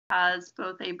has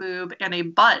both a boob and a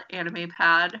butt anime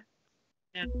pad.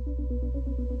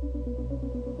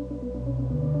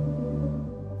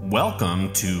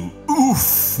 Welcome to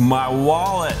Oof, My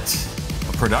Wallet,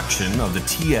 a production of the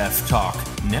TF Talk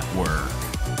Network.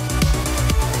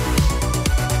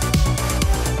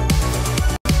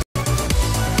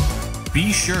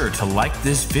 Be sure to like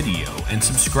this video and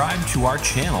subscribe to our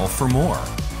channel for more.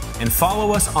 And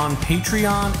follow us on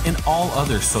Patreon and all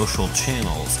other social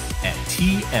channels at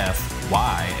TFYLP.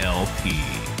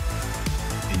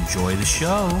 Enjoy the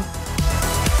show.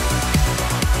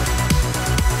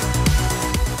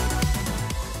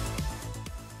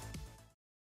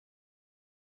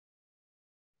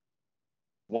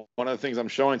 One of the things I'm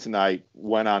showing tonight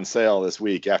went on sale this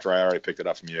week after I already picked it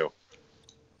up from you.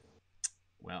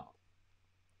 Well,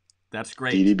 that's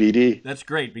great. DDBD. That's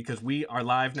great because we are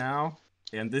live now,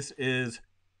 and this is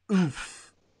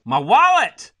Oof, My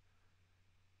Wallet!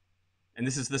 And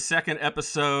this is the second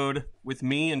episode with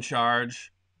me in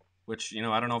charge, which,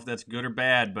 I don't know if that's good or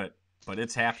bad, but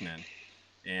it's happening.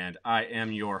 And I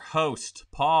am your host,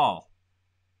 Paul.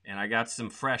 And I got some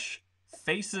fresh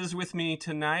faces with me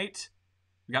tonight.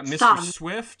 We got Mr.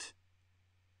 Swift.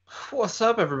 What's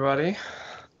up, everybody?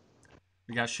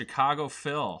 We got Chicago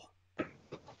Phil.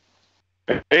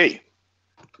 Hey.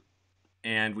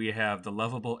 And we have the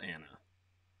lovable Anna.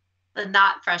 The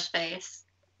not fresh face.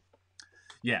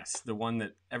 Yes, the one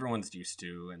that everyone's used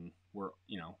to. And we're,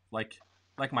 like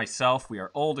myself, we are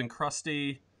old and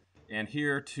crusty. And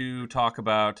here to talk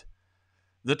about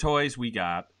the toys we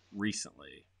got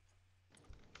recently.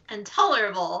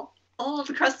 Intolerable.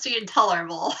 Old, crusty,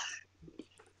 intolerable.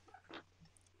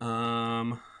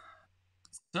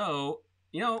 So,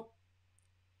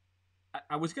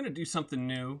 I was going to do something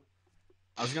new.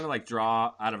 I was going to,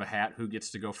 draw out of a hat who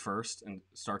gets to go first and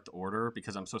start the order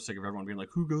because I'm so sick of everyone being like,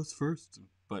 who goes first?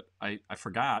 But I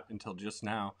forgot until just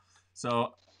now.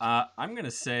 So, I'm going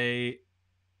to say,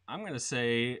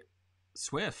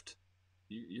 Swift,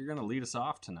 you're going to lead us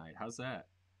off tonight. How's that?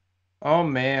 Oh,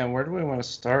 man, where do we want to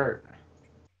start?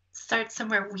 Start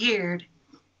somewhere weird.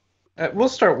 We'll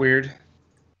start weird.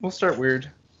 We'll start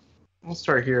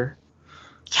here.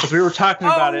 Because we were talking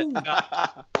about it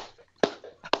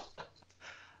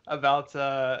about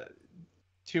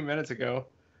 2 minutes ago.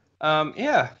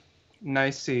 Yeah,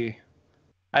 Nicee.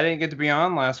 I didn't get to be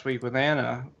on last week with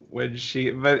Anna,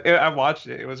 I watched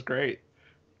it. It was great.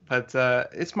 But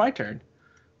it's my turn.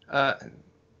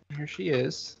 Here she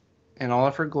is in all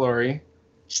of her glory.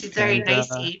 She's very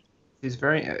Nicee.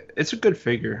 It's a good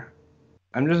figure.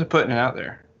 I'm just putting it out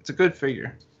there. It's a good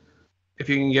figure. If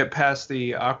you can get past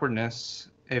the awkwardness,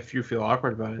 if you feel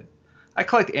awkward about it. I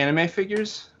collect anime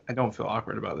figures. I don't feel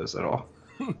awkward about this at all.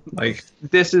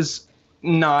 This is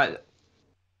not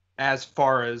as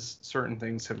far as certain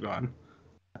things have gone.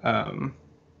 But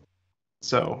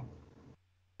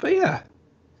yeah.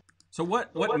 So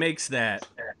what makes that,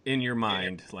 in your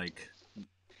mind,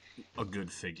 a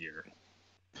good figure?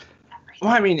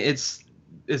 Well, I mean, it's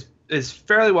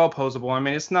fairly well posable. I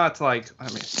mean, it's not I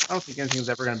don't think anything's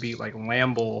ever going to be like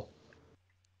Lamble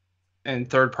and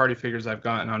third-party figures I've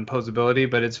gotten on posability,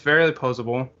 but it's fairly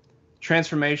posable.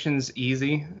 Transformation's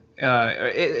easy.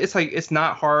 It's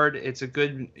not hard. It's a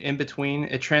good in-between.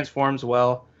 It transforms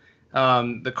well.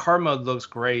 The card mode looks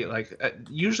great.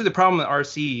 Usually the problem with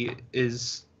RC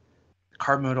is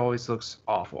card mode always looks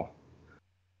awful.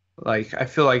 I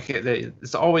feel like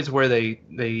it's always where they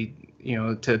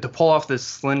to pull off this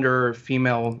slender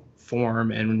female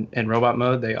form in robot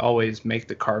mode, they always make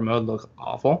the card mode look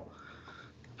awful.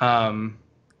 And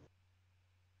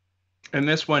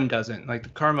this one doesn't. The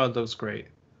card mode looks great.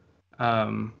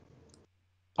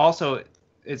 Also,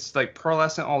 it's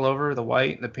pearlescent all over, the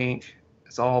white, the pink.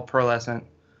 It's all pearlescent.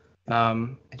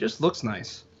 It just looks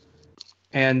nice.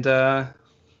 And I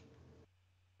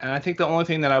think the only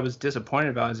thing that I was disappointed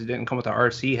about is it didn't come with the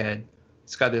RC head.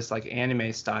 It's got this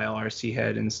anime style RC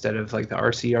head instead of the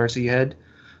RC head.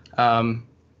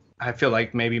 I feel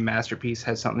like maybe Masterpiece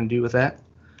had something to do with that.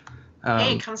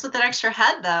 Hey, it comes with an extra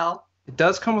head though. It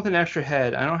does come with an extra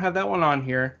head. I don't have that one on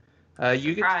here.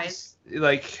 You get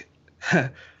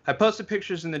I posted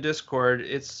pictures in the Discord.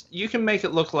 You can make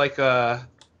it look like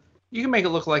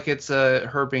it's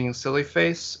her being silly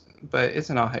face, but it's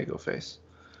an Ahego face.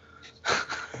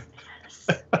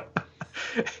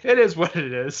 It is what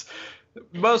it is.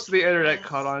 Most of the internet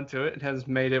caught on to it and has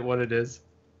made it what it is.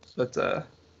 But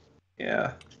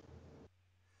yeah,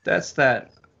 that's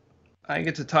that. I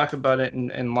get to talk about it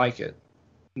and like it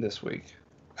this week.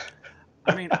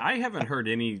 I mean, I haven't heard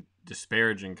any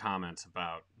disparaging comments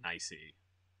about Nicee.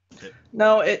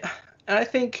 No, I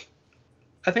think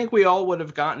we all would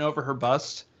have gotten over her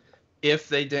bust if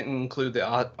they didn't include the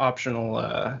optional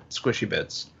squishy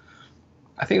bits.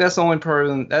 I think that's the only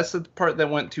part. That's the part that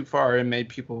went too far and made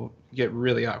people get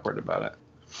really awkward about it.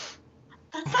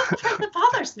 That's not the part that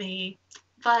bothers me.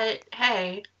 But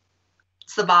hey,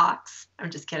 it's the box. I'm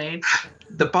just kidding.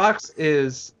 The box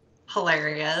is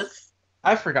hilarious.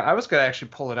 I forgot. I was gonna actually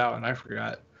pull it out and I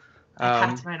forgot. I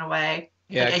packed mine away.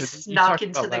 Yeah, like I snuck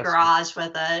into the garage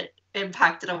with it and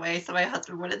packed it away so my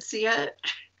husband wouldn't see it.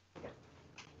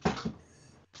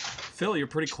 Phil, you're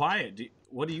pretty quiet.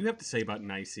 What do you have to say about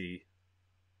Nicee?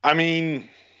 I mean,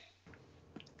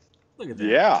 look at that.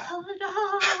 Yeah.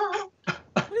 Oh, no.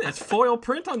 That's foil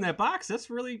print on that box. That's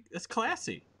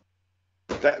classy.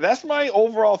 That's my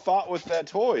overall thought with that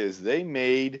toy is they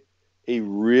made a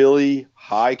really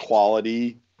high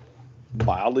quality,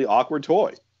 mildly awkward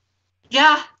toy.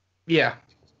 Yeah. Yeah.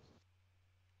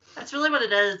 That's really what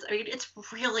it is. I mean, it's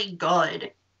really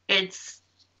good. It's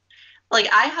like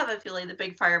I have a feeling the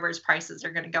big Firebird's prices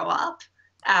are going to go up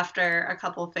after a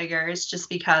couple figures just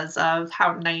because of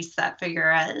how nice that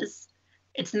figure is.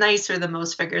 It's nicer than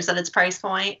most figures at its price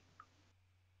point.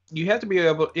 You have to be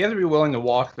willing to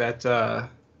walk that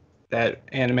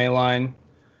anime line.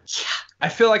 Yeah. I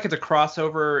feel like it's a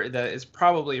crossover that is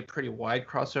probably a pretty wide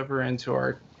crossover into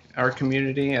our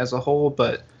community as a whole,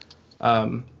 but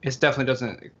it definitely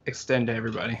doesn't extend to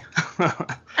everybody. And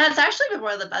it's actually been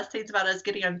one of the best things about us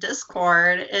getting on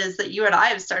Discord is that you and I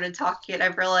have started talking, and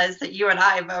I've realized that you and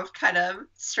I both kind of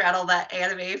straddle that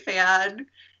anime fan,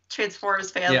 Transformers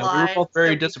fan line. Yeah, we were both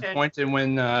very disappointed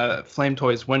when Flame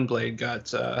Toys Windblade got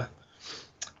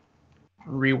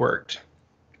reworked.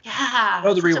 Yeah.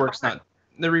 Oh, the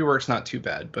rework's not too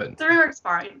bad, but the rework's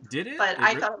fine. Did it? But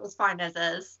I thought it was fine as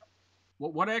is.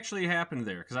 What actually happened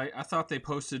there? Because I thought they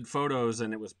posted photos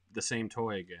and it was the same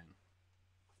toy again.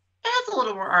 It has a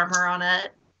little more armor on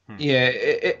it. Yeah,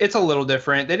 it's a little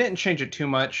different. They didn't change it too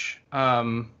much,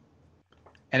 and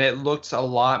it looks a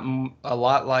lot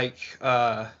like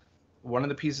one of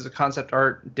the pieces of concept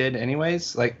art did,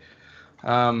 anyways. Like,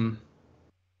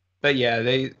 but yeah,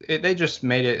 they just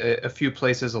made it a few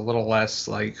places a little less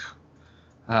like,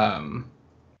 I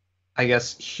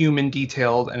guess, human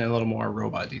detailed and a little more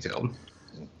robot detailed.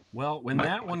 Well, when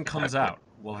that one comes out,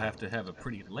 we'll have to have a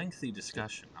pretty lengthy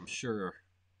discussion. I'm sure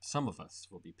some of us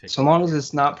will be picking. So long as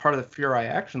it's not part of the Fury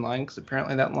Action line, because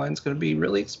apparently that line's going to be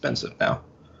really expensive now.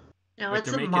 No,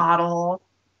 it's a model.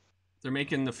 They're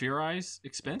making the Furies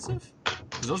expensive?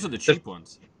 Because those are the cheap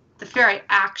ones. The Fury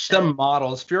Action. The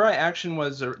models. Fury Action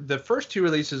was the first two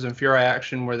releases in Fury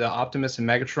Action were the Optimus and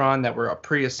Megatron that were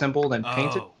pre-assembled and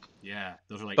painted. Oh, yeah.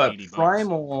 Those are like but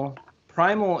 $80.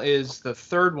 Primal is the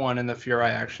third one in the Fury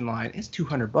Action line. It's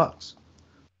 $200.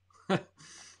 All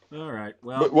right.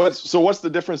 Well, but what's the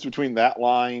difference between that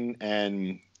line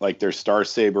and like their Star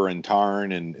Saber and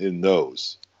Tarn and in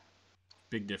those?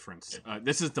 Big difference.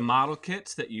 This is the model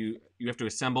kits that you have to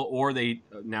assemble, or they're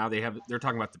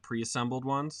talking about the pre-assembled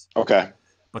ones. Okay.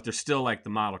 But they're still like the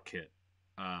model kit.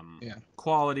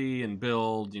 Quality and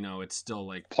build, it's still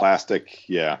like plastic.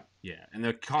 Yeah. Yeah, and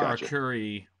the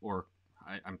Karakuri, or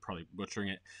I'm probably butchering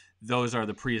it. Those are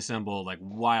the pre-assembled, like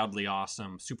wildly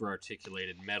awesome, super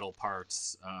articulated metal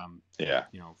parts.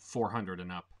 $400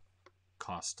 and up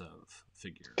cost of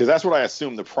figure. Because that's what I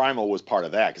assumed the Primal was part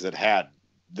of that, because it had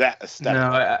that aesthetic.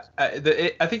 No,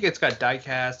 I think it's got die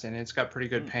cast and it's got pretty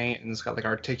good paint and it's got like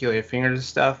articulated fingers and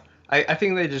stuff. I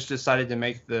think they just decided to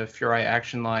make the Fury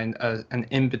Action line an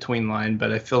in-between line,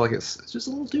 but I feel like it's just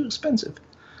a little too expensive.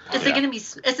 Is it going to be?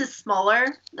 Is it smaller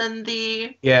than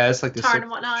the? Yeah, it's like the Tarn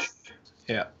and whatnot.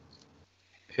 Yeah,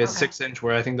 it's 6-inch,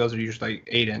 where I think those are usually like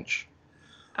 8-inch.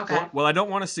 Okay. Well, I don't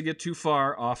want us to get too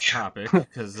far off topic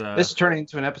because this is turning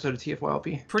into an episode of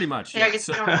TFYLP. Pretty much. Yeah, I guess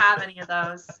we don't have any of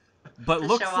those. But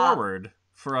look forward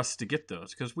for us to get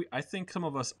those, because I think some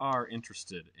of us are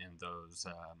interested in those.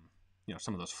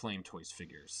 Some of those Flame Toys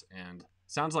figures, and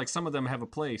sounds like some of them have a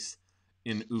place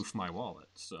in Oof My Wallet.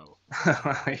 So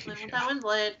that one's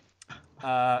lit.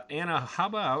 Anna, how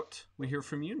about we hear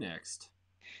from you next?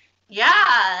 Yeah,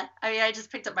 I mean, I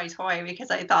just picked up my toy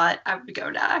because I thought I would go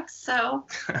next, so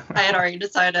I had already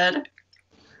decided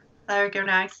I would go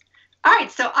next. All right,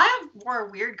 so I have more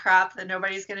weird crap that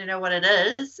nobody's going to know what it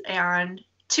is, and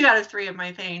 2 out of 3 of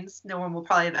my things no one will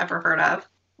probably have ever heard of.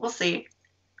 We'll see.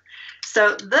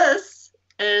 So this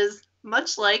is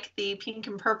much like the pink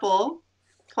and purple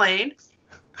plane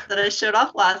that I showed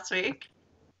off last week.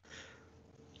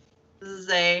 This is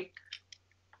a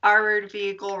armored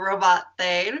vehicle robot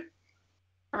thing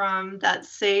from that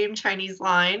same Chinese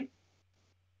line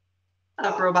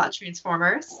of robot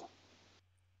Transformers.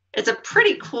 It's a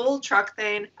pretty cool truck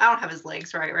thing. I don't have his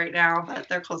legs right now, but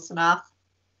they're close enough.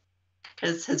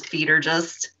 because his feet are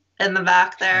just in the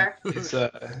back there. It's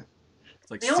It's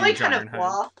like The only Siege kind of Ironhide.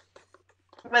 flaw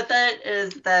with it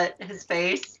is that his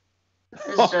face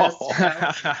is just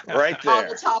Right on the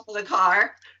there. top of the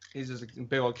car. he's just a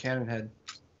big old cannon head.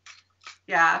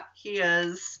 Yeah, he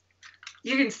is.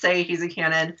 You can say he's a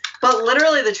cannon, but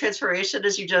literally the transformation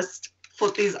is you just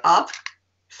flip these up.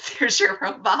 There's your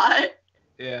robot.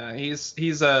 Yeah, he's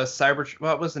a cyber.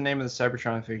 What was the name of the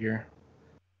Cybertron figure?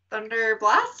 Thunder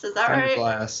Blast, is that right?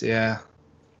 Blast. Yeah.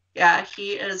 Yeah,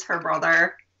 he is her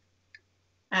brother.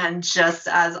 And just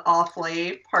as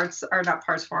awfully not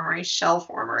parts formery, shell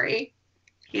formery.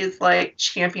 He's like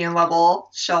champion level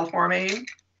shell forming.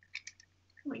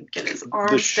 Let me get his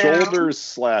arms The down.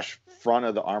 shoulders / front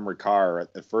of the armored car.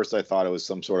 At first, I thought it was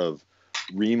some sort of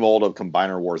remold of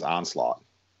Combiner Wars Onslaught.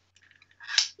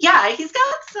 Yeah, he's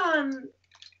got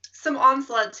some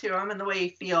onslaught to him in the way he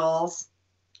feels.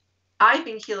 I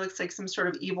think he looks like some sort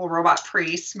of evil robot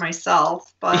priest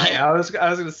myself, but Yeah, I was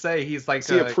gonna say he's like. Is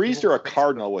he a priest or a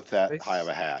cardinal with that high of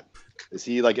a hat? Is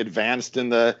he like advanced in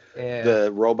the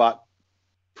robot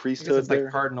priesthood it's like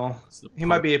there? cardinal. He Pope,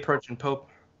 might be approaching Pope.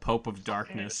 Pope of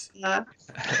Darkness. the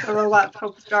robot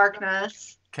Pope of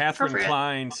Darkness. Catherine Appropriate.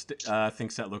 Klein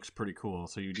thinks that looks pretty cool.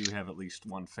 So you do have at least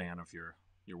one fan of your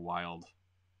wild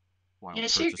Yeah,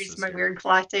 she agrees purchases with my here. weird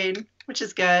collecting, which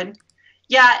is good.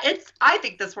 Yeah, I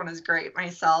think this one is great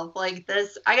myself. Like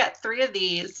this, I got 3 of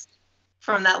these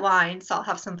from that line, so I'll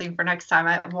have something for next time.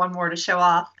 I have one more to show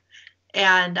off.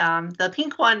 And the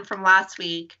pink one from last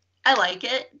week, I like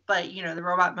it, but the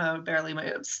robot mode barely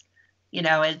moves.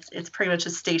 It's pretty much a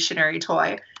stationary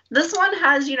toy. This one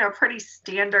has, pretty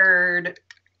standard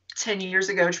 10 years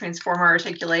ago Transformer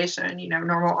articulation,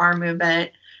 normal arm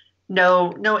movement,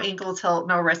 no ankle tilt,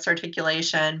 no wrist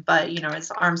articulation, but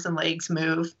its arms and legs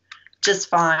move just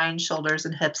fine, shoulders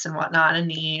and hips and whatnot, and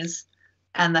knees,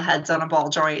 and the head's on a ball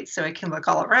joint, so it can look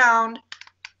all around.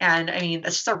 And I mean,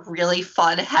 that's just a really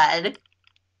fun head.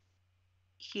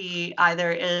 He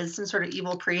either is some sort of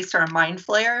evil priest or a mind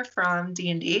flayer from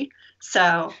D&D,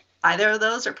 so either of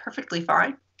those are perfectly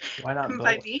fine. Why not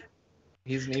By both? me.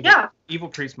 He's an Yeah. evil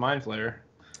priest mind flayer.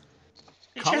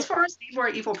 The Transformers need more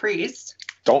evil priest.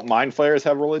 Don't mind flayers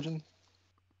have religion?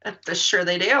 Sure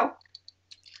they do.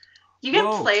 You can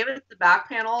Whoa. play with the back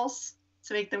panels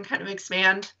to make them kind of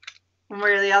expand one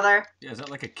way or the other. Yeah, is that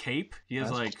like a cape? He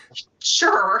has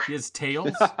Sure. he has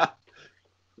tails.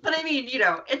 But I mean,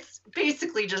 it's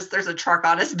basically just there's a truck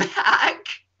on his back.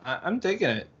 I'm digging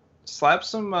it. Slap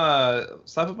a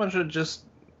bunch of just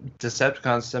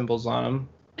Decepticon symbols on him.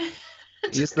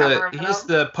 He's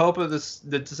the Pope of the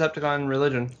Decepticon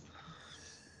religion.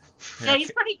 Yeah, he's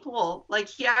pretty cool. Like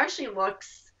he actually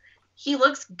looks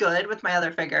good with my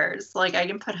other figures. Like I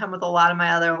can put him with a lot of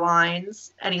my other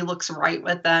lines and he looks right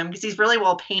with them because he's really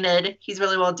well painted, he's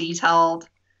really well detailed,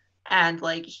 and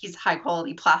like he's high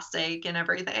quality plastic and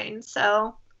everything.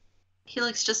 So he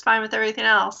looks just fine with everything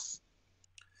else.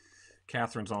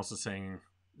 Catherine's also saying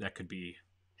that could be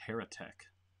Heretic.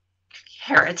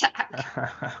 Heretic.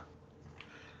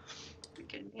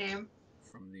 Good name.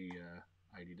 From the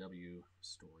IDW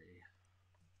story.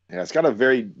 Yeah, it's got a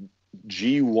very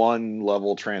G1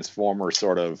 level Transformer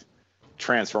sort of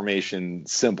transformation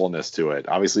simpleness to it.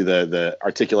 Obviously, the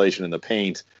articulation and the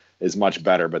paint is much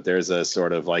better, but there's a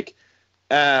sort of like,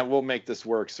 we'll make this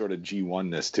work sort of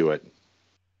G1-ness to it.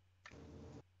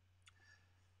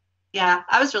 Yeah,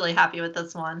 I was really happy with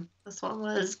this one. This one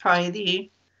was probably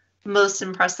the most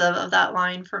impressive of that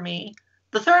line for me.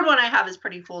 The third one I have is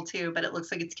pretty cool too, but it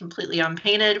looks like it's completely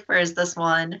unpainted, whereas this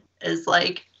one is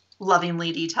like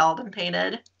lovingly detailed and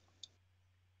painted.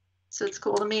 So it's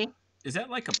cool to me. Is that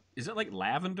like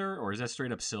lavender or is that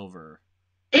straight up silver?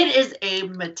 It is a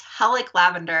metallic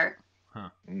lavender. Huh.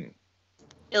 Mm.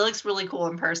 It looks really cool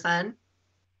in person.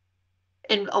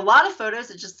 In a lot of photos,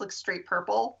 it just looks straight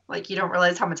purple. Like you don't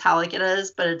realize how metallic it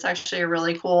is, but it's actually a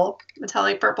really cool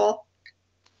metallic purple.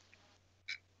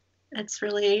 It's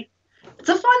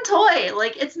a fun toy.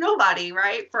 Like it's nobody,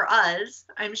 right? For us,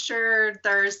 I'm sure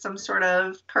there's some sort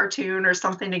of cartoon or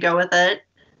something to go with it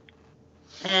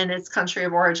and its country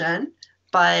of origin,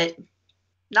 but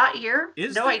not here.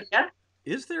 Idea.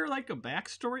 Is there like a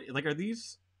backstory? Like, are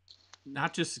these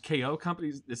not just KO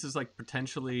companies? This is like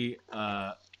potentially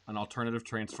an alternative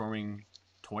transforming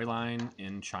toy line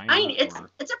in China. I mean, it's a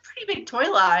pretty big toy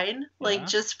line. Like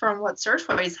just from what Sir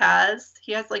Toys has,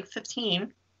 he has like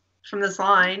 15 from this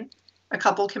line. A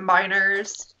couple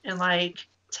combiners and like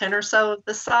 10 or so of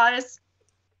this size.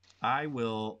 I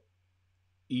will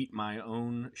eat my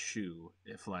own shoe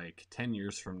if like 10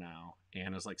 years from now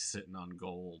Anna's like sitting on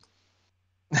gold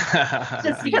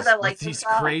Just because I like these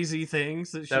this crazy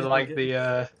things that she's They're like getting.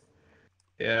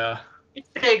 yeah. It's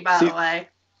big, by the way.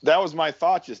 That was my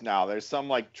thought just now. There's some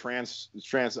like Chinese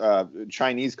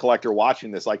collector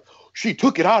watching this, like, she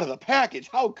took it out of the package.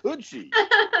 How could she?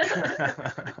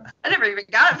 I never even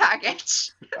got a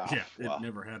package. Oh, Yeah, well. it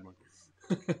never had one.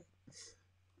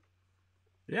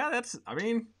 Yeah,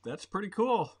 that's pretty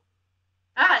cool.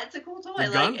 Ah, it's a cool toy.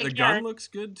 The gun looks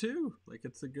good too. Like,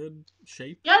 it's a good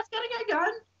shape. Yeah, it's got a good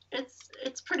gun.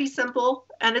 It's pretty simple,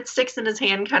 and it sticks in his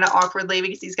hand kind of awkwardly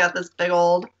because he's got this big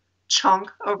old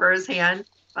chunk over his hand.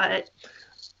 But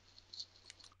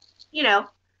you know,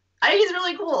 I think he's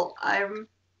really cool. I'm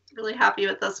really happy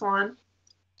with this one.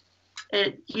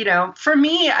 For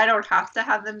me, I don't have to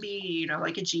have them be,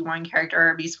 like a G1 character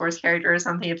or a Beast Force character or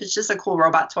something. If it's just a cool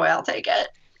robot toy, I'll take it.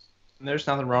 There's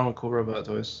nothing wrong with cool robot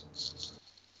toys.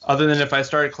 Other than if I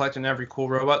started collecting every cool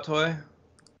robot toy,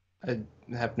 I'd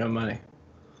have no money.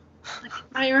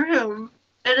 My room,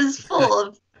 it is full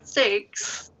of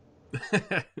mistakes.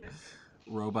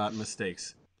 Robot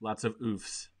mistakes. Lots of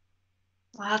oofs.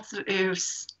 Lots of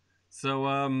oofs.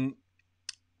 So,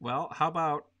 well, how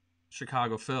about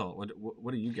Chicago Phil?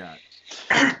 What do you got?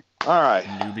 All right.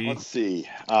 Newbie. Let's see.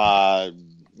 No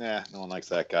one likes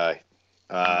that guy.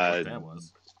 I don't know what that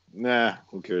was. Nah,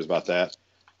 who cares about that?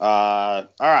 All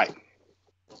right.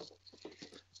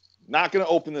 Not going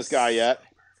to open this guy yet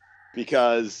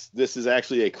because this is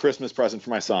actually a Christmas present for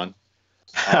my son.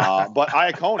 But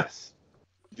Iaconus,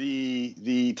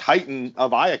 the Titan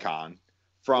of Iacon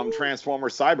from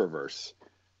Transformers Cyberverse.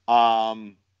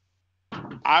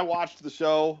 I watched the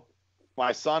show.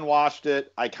 My son watched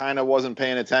it. I kind of wasn't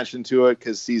paying attention to it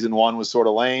because season 1 was sort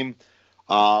of lame.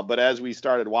 But as we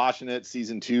started watching it,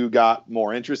 season 2 got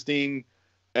more interesting,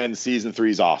 and season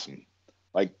 3 is awesome.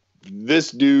 Like,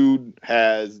 this dude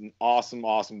has an awesome,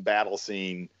 awesome battle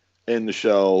scene in the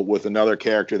show with another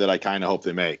character that I kind of hope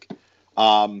they make.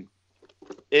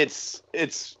 It's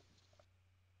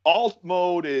alt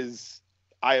mode is,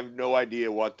 I have no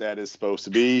idea what that is supposed to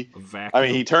be. I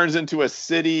mean, he turns into a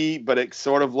city, but it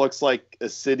sort of looks like a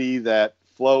city that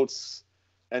floats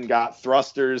and got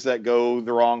thrusters that go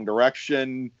the wrong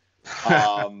direction. He's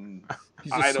a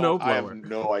snowblower. I have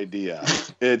no idea.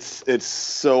 It's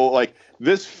so, like,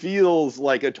 this feels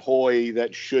like a toy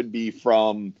that should be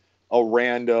from a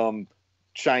random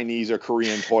Chinese or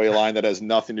Korean toy line that has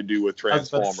nothing to do with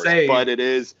Transformers. But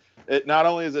it not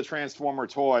only is a Transformer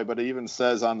toy, but it even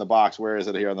says on the box, where is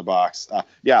it here on the box?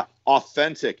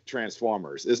 Authentic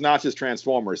Transformers. It's not just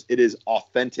Transformers, it is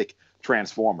authentic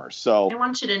Transformers. So I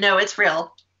want you to know it's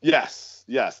real. Yes,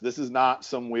 this is not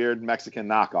some weird Mexican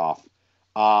knockoff.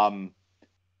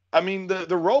 I mean,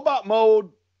 the robot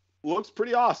mode looks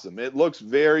pretty awesome. It looks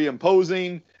very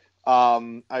imposing.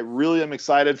 I really am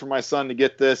excited for my son to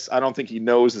get this. I don't think he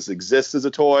knows this exists as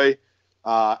a toy.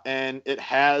 And it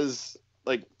has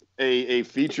like a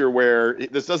feature where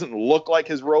this doesn't look like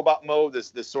his robot mode.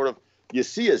 This sort of, you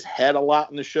see his head a lot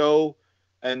in the show.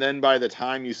 And then by the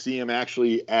time you see him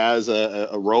actually as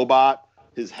a robot,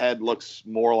 his head looks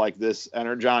more like this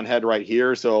Energon head right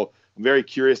here. So I'm very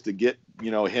curious to get,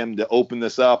 him to open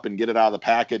this up and get it out of the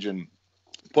package and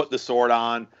put the sword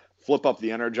on, flip up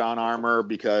the Energon armor,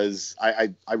 because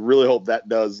I really hope that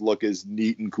does look as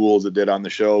neat and cool as it did on the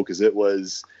show, because it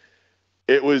was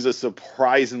a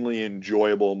surprisingly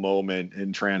enjoyable moment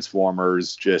in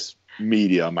Transformers just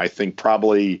medium. I think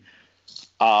probably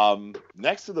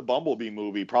next to the Bumblebee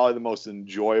movie, probably the most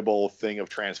enjoyable thing of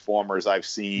Transformers I've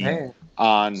seen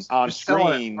on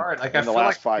screen in the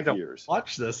last 5 years.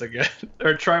 Watch this again,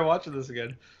 or try watching this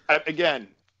again. Again,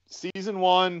 season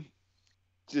 1,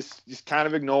 just kind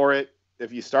of ignore it.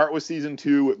 If you start with season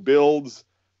 2, it builds,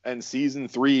 and season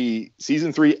 3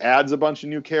 adds a bunch of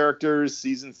new characters.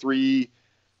 Season 3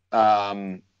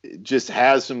 just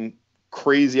has some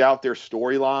crazy out there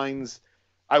storylines.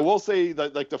 I will say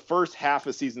that, like, the first half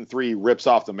of season 3 rips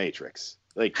off the Matrix.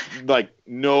 Just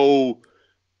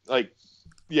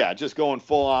going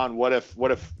full on. What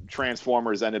if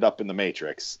Transformers ended up in the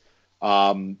Matrix?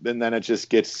 And then it just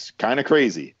gets kind of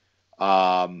crazy.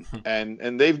 And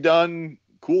they've done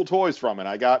cool toys from it.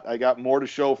 I got more to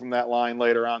show from that line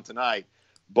later on tonight.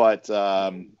 But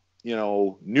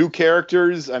new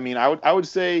characters. I mean, I would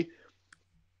say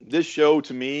this show,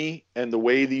 to me, and the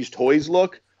way these toys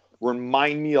look,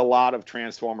 remind me a lot of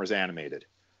Transformers Animated,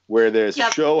 where this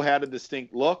show had a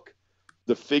distinct look.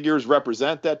 The figures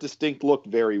represent that distinct look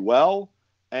very well.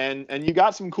 And you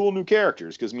got some cool new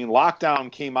characters, because, I mean,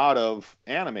 Lockdown came out of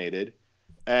Animated,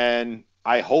 and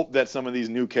I hope that some of these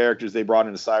new characters they brought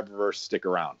into Cyberverse stick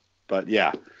around. But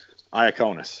yeah,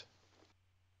 Iaconus.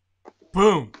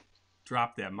 Boom.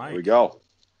 Drop that mic. There we go.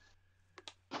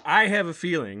 I have a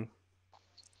feeling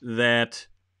that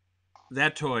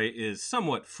that toy is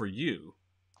somewhat for you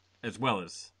as well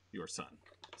as your son.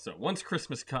 So once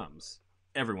Christmas comes,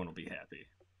 everyone will be happy.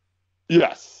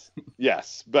 Yes,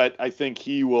 but I think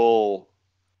he will.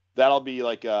 That'll be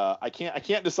like I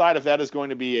can't decide if that is going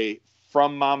to be a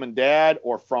from mom and dad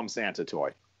or from Santa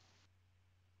toy.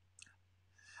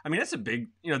 I mean, that's a big,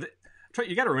 you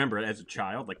got to remember as a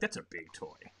child, like that's a big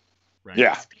toy, right?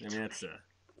 Yeah. I mean, that's a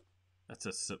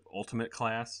ultimate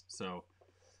class. So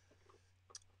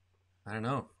I don't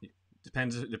know.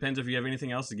 Depends if you have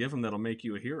anything else to give him that'll make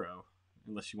you a hero.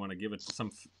 Unless you want to give it to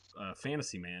some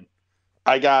fantasy man.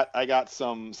 I got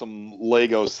some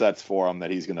Lego sets for him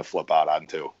that he's going to flip out on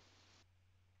too.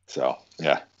 So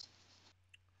yeah.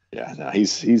 No,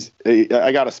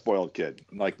 I got a spoiled kid.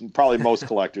 Like probably most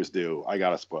collectors do. I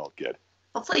got a spoiled kid.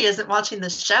 Hopefully he isn't watching the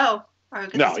show. Or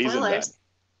No, he's in bed.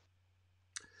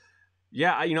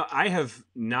 Yeah, I have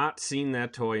not seen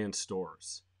that toy in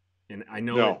stores. And I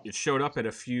know it showed up at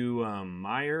a few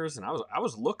Myers, and I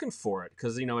was looking for it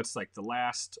because it's like the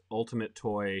last ultimate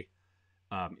toy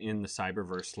in the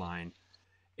Cyberverse line,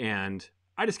 and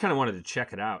I just kind of wanted to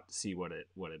check it out to see what it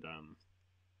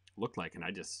looked like, and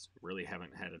I just really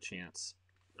haven't had a chance.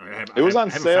 It was on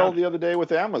sale the other day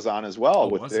with Amazon as well,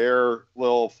 with their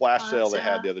little flash sale they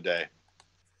had the other day.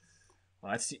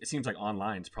 Well, it seems like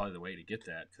online is probably the way to get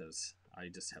that because I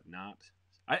just have not.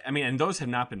 I mean, and those have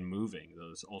not been moving.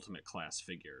 Those ultimate class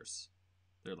figures,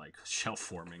 they're like shelf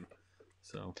forming.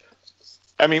 So,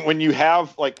 I mean, when you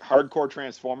have like hardcore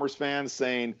Transformers fans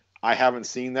saying, "I haven't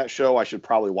seen that show, I should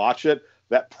probably watch it,"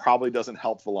 that probably doesn't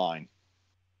help the line.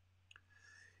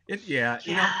 It's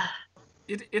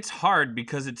hard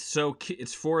because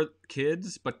it's for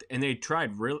kids, and they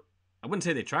tried I wouldn't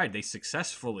say they tried. They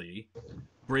successfully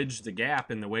bridged the gap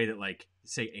in the way that like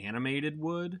say animated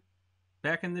would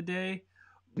back in the day.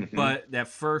 Mm-hmm. But that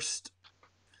first,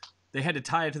 they had to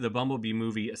tie it to the Bumblebee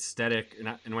movie aesthetic,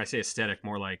 and when I say aesthetic,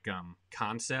 more like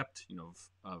concept,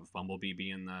 of Bumblebee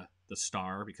being the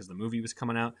star because the movie was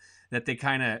coming out. That they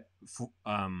kind of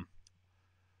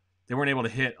they weren't able to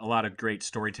hit a lot of great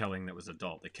storytelling that was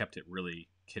adult. They kept it really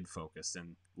kid focused,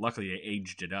 and luckily they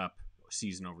aged it up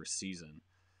season over season.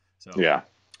 So yeah, I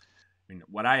mean,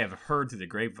 what I have heard through the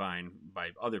grapevine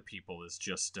by other people is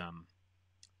just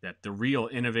that the real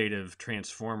innovative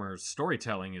Transformers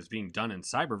storytelling is being done in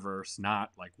Cyberverse,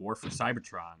 not like War for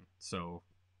Cybertron. So,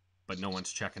 but no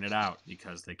one's checking it out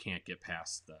because they can't get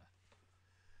past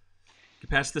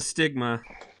the stigma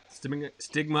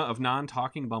of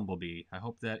non-talking Bumblebee. I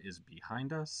hope that is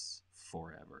behind us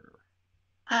forever.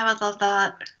 I would love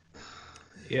that.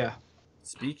 Yeah.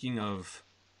 Speaking of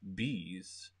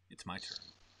bees, it's my turn.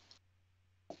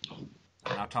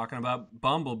 I'm not talking about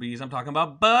bumblebees. I'm talking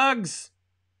about bugs.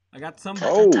 I got some.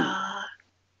 I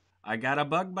got a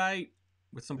Bugbite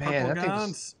with some purple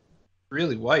guns.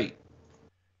 Really white.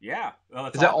 Yeah. Well,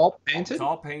 is that all painted? It's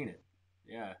all painted.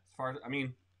 Yeah. As far as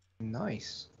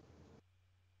nice.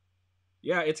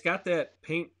 Yeah, it's got that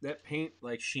paint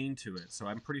like sheen to it. So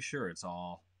I'm pretty sure it's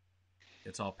all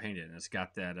painted, and it's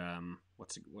got that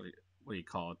what do you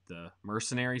call it? The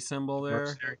mercenary symbol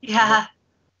there. Yeah.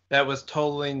 That was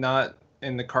totally not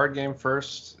in the card game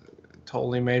first.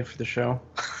 Totally made for the show.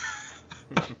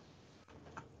 I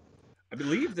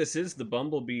believe this is the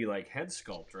Bumblebee like head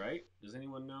sculpt, right? Does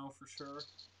anyone know for sure?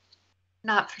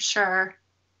 Not for sure.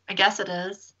 I guess it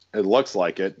is. It looks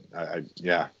like it.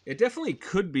 Yeah. It definitely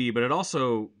could be, but it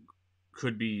also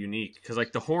could be unique because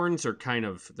like the horns are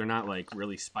they're not like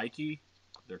really spiky.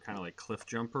 They're kind of like cliff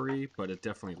jumpery, but it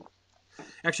definitely.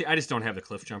 Actually, I just don't have the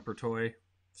cliff jumper toy,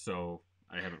 so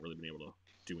I haven't really been able to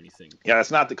do anything. Yeah,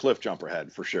 it's not the cliff jumper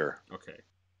head for sure. Okay.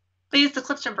 But it's the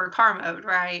cliff jumper car mode,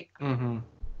 right? Mm-hmm.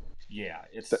 Yeah,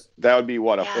 it's that would be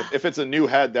what if it's a new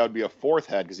head, that would be a fourth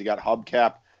head because you got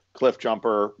hubcap, cliff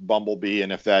jumper, Bumblebee,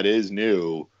 and if that is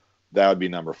new, that would be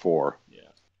number 4. Yeah.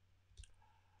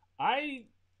 I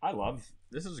love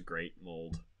this. Is a great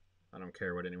mold. I don't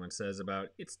care what anyone says about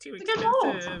it's too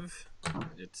expensive.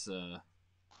 It's the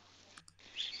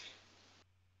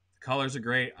colors are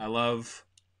great. I love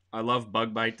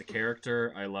Bugbite the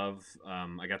character. I love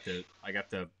I got the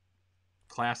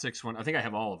classics one. I think I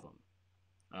have all of them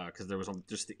because there was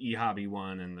just the eHobby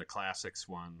one and the classics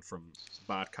one from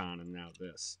BotCon and now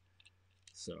this.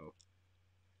 So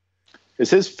is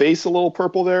his face a little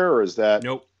purple there, or is that?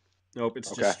 Nope.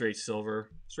 It's just straight silver,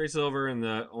 and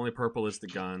the only purple is the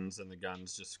guns, and the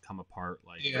guns just come apart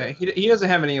like. Yeah, he doesn't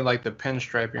have any like the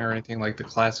pinstriping or anything like the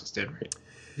classics did, right?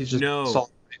 He's just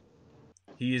solid.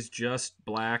 He is just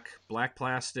black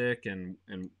plastic and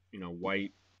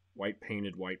white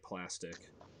painted white plastic.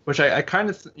 Which I kind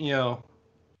of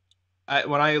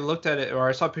when I looked at it or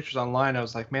I saw pictures online, I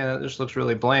was like, man, that just looks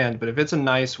really bland. But if it's a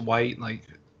nice white, like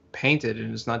painted,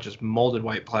 and it's not just molded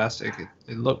white plastic, it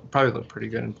probably look pretty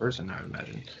good in person, I would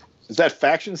imagine. Is that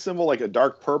faction symbol like a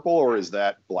dark purple or is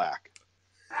that black?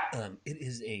 It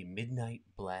is a midnight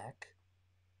black.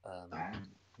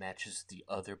 Matches the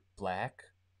other black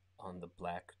on the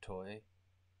black toy,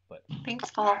 but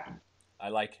Thanks, Paul. I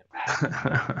like him.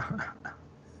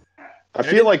 I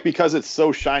feel like because it's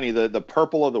so shiny, the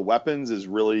purple of the weapons is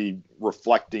really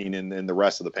reflecting in the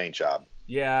rest of the paint job.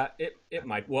 Yeah, it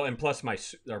might. Well, and plus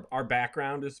our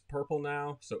background is purple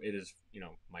now, so it is,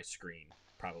 my screen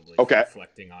probably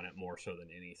reflecting on it more so than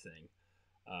anything.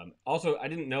 Also, I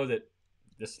didn't know that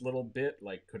this little bit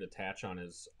could attach on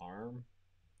his arm.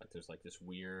 There's this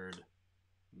weird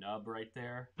nub right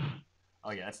there. Oh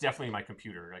yeah, that's definitely my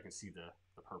computer. I can see the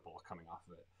purple coming off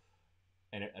of it.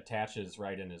 And it attaches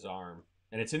right in his arm.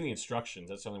 And it's in the instructions.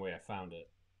 That's the only way I found it.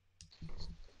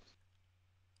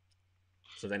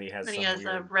 So then he has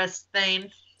a wrist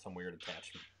thing. Some weird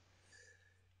attachment.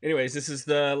 Anyways, this is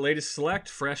the latest select,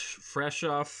 fresh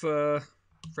out of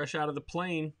the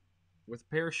plane with a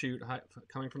parachute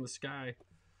coming from the sky.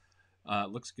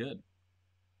 Looks good.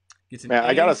 Man,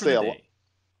 I gotta say,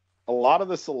 a lot of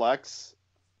the selects,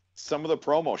 some of the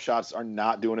promo shots are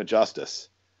not doing it justice.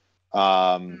 The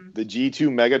G2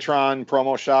 Megatron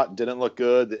promo shot didn't look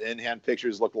good. The in-hand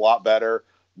pictures look a lot better.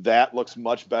 That looks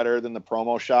much better than the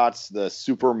promo shots. The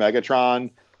Super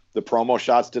Megatron, the promo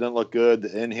shots didn't look good.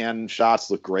 The in-hand shots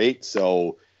look great.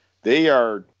 So they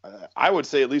are, I would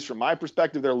say, at least from my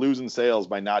perspective, they're losing sales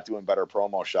by not doing better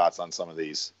promo shots on some of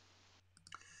these.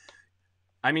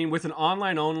 I mean, with an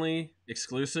online-only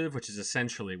exclusive, which is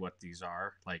essentially what these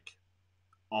are,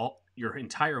 all your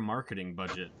entire marketing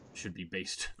budget should be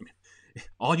based. I mean,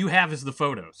 all you have is the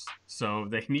photos, so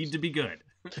they need to be good.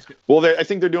 Well, I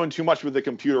think they're doing too much with the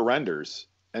computer renders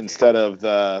instead of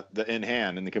the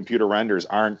in-hand, and the computer renders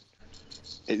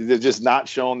they're just not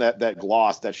showing that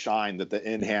gloss, that shine that the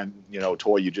in-hand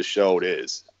toy you just showed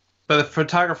is. But the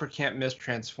photographer can't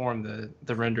mistransform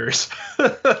the renders.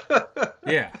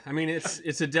 Yeah, I mean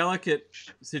it's a delicate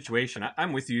situation.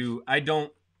 I'm with you. I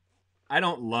don't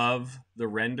love the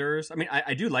renders. I mean,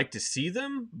 I do like to see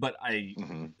them, but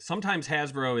sometimes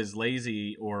Hasbro is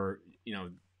lazy, or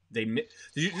this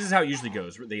is how it usually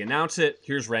goes. They announce it,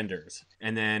 here's renders,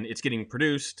 and then it's getting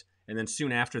produced, and then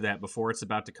soon after that, before it's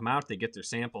about to come out, they get their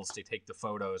samples, they take the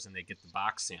photos, and they get the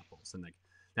box samples, and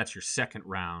that's your second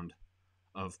round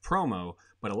of promo.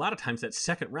 But a lot of times that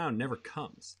second round never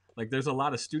comes. There's a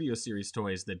lot of Studio Series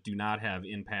toys that do not have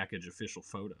in-package official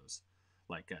photos,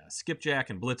 like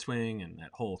Skipjack and Blitzwing and that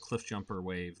whole Cliff Jumper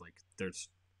wave. There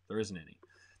isn't any.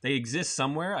 They exist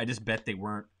somewhere. I just bet they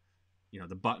weren't.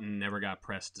 The button never got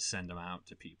pressed to send them out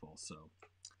to people. So,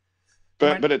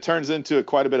 but it turns into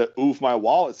quite a bit of oof my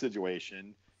wallet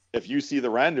situation. If you see the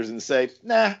renders and say,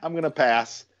 nah, I'm gonna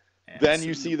pass. Absolutely. Then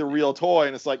you see the real toy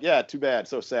and it's like, yeah, too bad,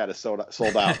 so sad, it's sold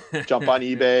out. Jump on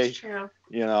eBay,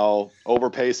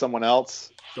 overpay someone else.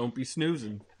 Don't be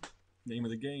snoozing. Name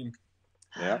of the game.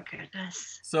 Yeah. Oh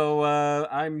goodness. So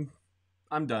I'm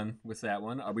done with that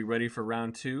one. Are we ready for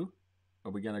round 2?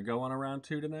 Are we gonna go on a round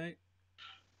 2 tonight?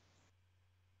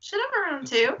 Should have a round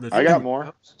 2. I got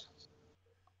more.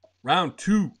 Round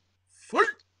 2. Fight!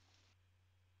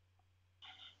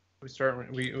 We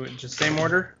just same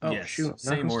order? Oh, yes, shoot.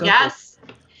 Same order. Yes.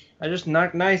 I just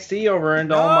knocked Nicee over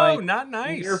into all my not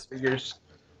nice. gear figures.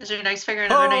 Is your nice figure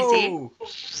another Nicee?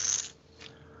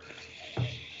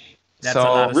 That's So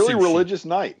a really religious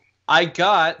night. I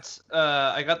got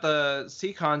the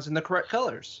Seacons in the correct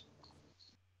colors.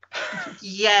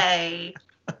 Yay.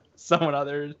 Someone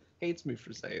other hates me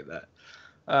for saying that.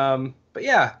 But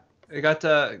yeah, I got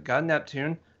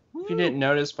Neptune. If you didn't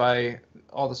notice by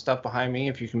all the stuff behind me,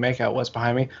 if you can make out what's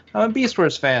behind me, I'm a Beast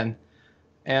Wars fan.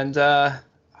 And I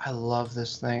love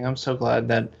this thing. I'm so glad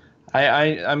that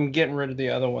I'm getting rid of the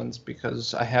other ones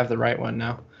because I have the right one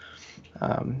now.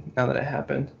 Now that it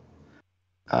happened.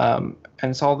 And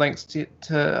it's all thanks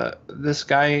to this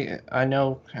guy I don't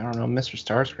know, Mr.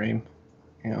 Starscream.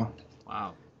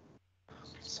 Wow.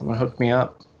 Someone hooked me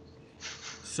up.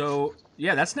 So,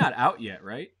 yeah, that's not out yet,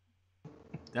 right?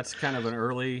 That's kind of an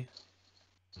early...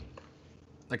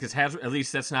 it's Hasbro, at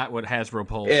least that's not what Hasbro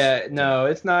pulls. Yeah, no,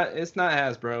 it's not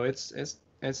Hasbro.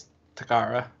 It's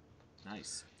Takara.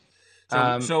 Nice.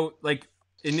 So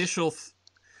initial...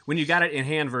 when you got it in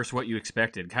hand versus what you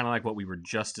expected, kind of like what we were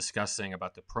just discussing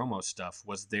about the promo stuff,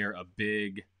 was there a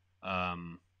big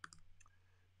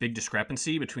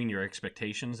discrepancy between your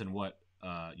expectations and what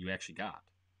you actually got?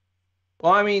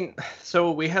 Well, I mean,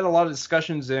 so we had a lot of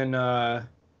discussions in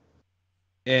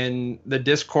in the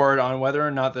Discord on whether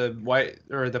or not the white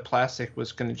or the plastic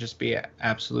was going to just be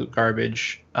absolute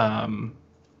garbage,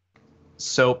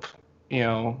 soap,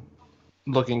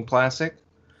 looking plastic.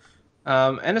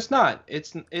 And it's not.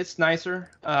 It's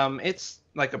nicer. It's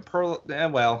like a pearl.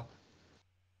 Well,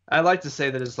 I like to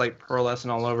say that it's like pearlescent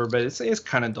all over, but it's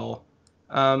kind of dull.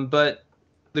 But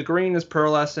the green is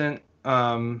pearlescent.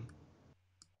 But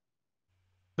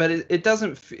it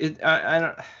doesn't.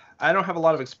 I don't have a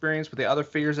lot of experience with the other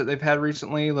figures that they've had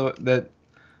recently that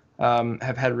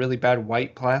have had really bad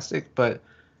white plastic, but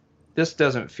this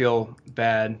doesn't feel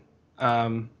bad.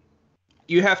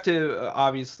 You have to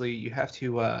obviously you have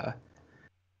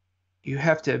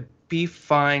to be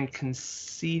fine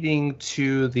conceding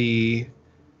to the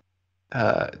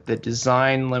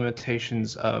design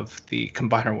limitations of the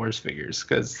Combiner Wars figures,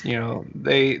 because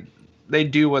they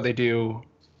do what they do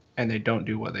and they don't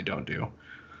do what they don't do.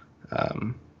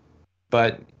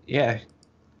 But yeah,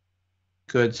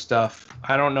 good stuff.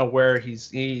 I don't know where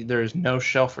there's no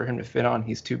shelf for him to fit on.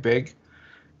 He's too big,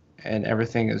 and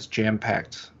everything is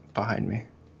jam-packed behind me.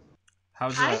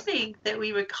 How's that? I think that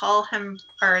we would call him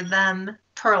or them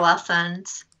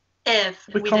pearlescent if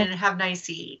we didn't have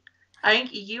Nicee. I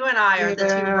think you and I are the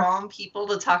two wrong people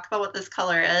to talk about what this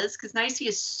color is, because Nicee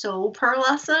is so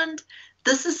pearlescent.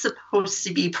 This is supposed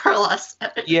to be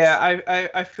pearlescent. Yeah,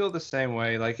 I feel the same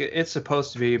way. Like it's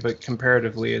supposed to be, but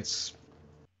comparatively, it's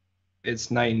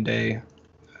night and day.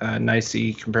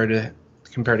 Nicee compared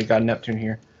to God Neptune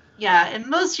here. Yeah, in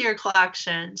most of your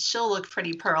collections, she'll look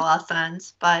pretty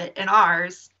pearlescent, but in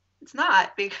ours, it's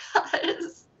not,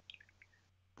 because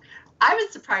I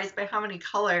was surprised by how many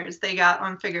colors they got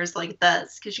on figures like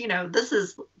this, because this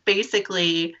is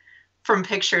basically, from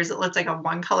pictures, it looks like a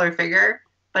one-color figure,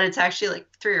 but it's actually like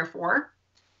 3 or 4,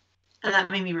 and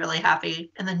that made me really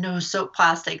happy. And then no soap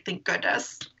plastic, thank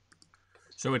goodness.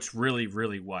 So it's really,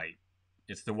 really white.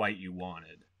 It's the white you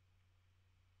wanted.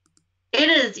 It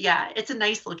is, yeah. It's a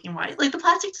nice looking white. Like, the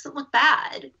plastic doesn't look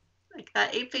bad. Like,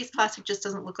 that 8-face plastic just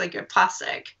doesn't look like good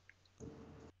plastic.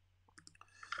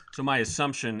 So my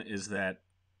assumption is that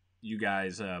you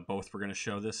guys both were going to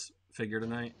show this figure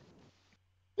tonight?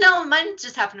 No, mine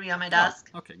just happened to be on my desk.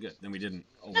 Oh, okay, good. Then we didn't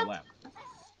overlap.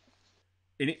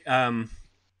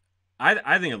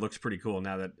 I think it looks pretty cool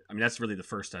now that, that's really the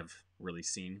first I've really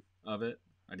seen of it.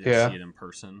 I didn't see it in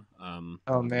person.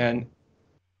 Oh man,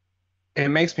 it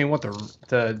makes me want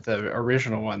the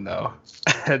original one though.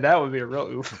 That would be a real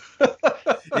oof.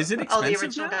 Is it expensive? Oh, the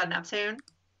original God Neptune?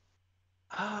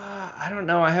 I don't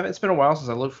know. It's been a while since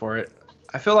I looked for it.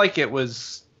 I feel like it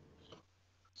was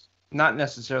not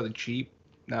necessarily cheap,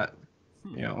 but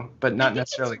not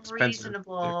necessarily expensive.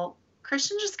 Reasonable.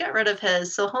 Christian just got rid of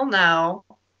his, so he'll know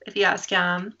if you ask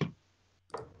him.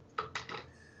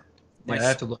 I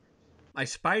have to look. My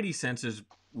spidey senses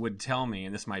would tell me,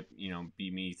 and this might,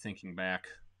 be me thinking back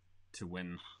to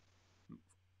when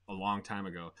a long time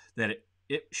ago, that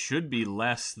it should be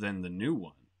less than the new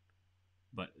one.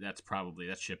 But that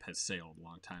ship has sailed a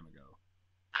long time ago.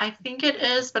 I think it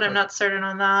is, but I'm not certain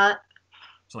on that.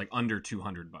 So like under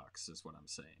 $200 is what I'm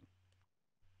saying.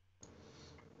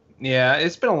 Yeah,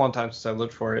 it's been a long time since I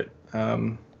looked for it.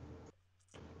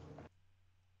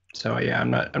 So yeah,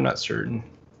 I'm not certain.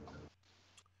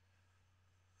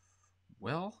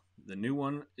 Well, the new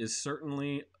one is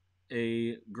certainly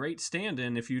a great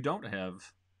stand-in if you don't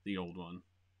have the old one.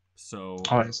 So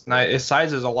it's nice. Its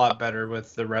size is a lot better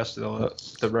with the rest of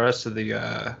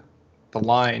the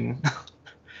line.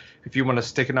 If you want to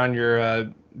stick it on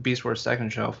your Beast Wars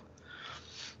second shelf.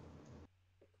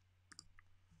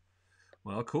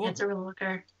 Well, cool. It's a real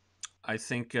looker. I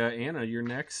think Anna, you're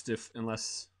next.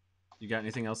 Unless you got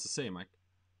anything else to say, Mike.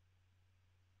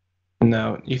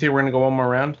 No, you think we're gonna go one more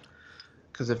round?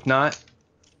 Because if not,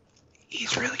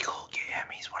 he's really cool. Get him.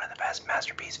 He's one of the best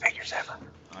Masterpiece figures ever.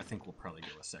 I think we'll probably go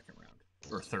a second round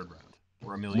or a third round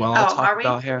or a million. Well, I'll talk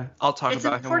about him. It's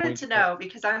important to know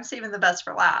because I'm saving the best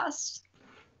for last.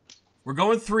 We're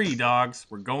going 3, dogs.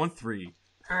 We're going 3.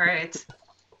 All right.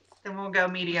 Then we'll go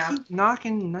medium. Keep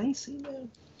knocking Nicee,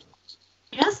 man.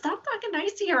 Yeah, stop knocking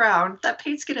Nicee around. That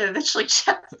paint's gonna eventually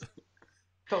chip.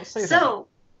 Don't say that. So,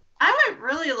 I went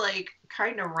really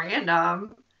kind of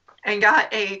random and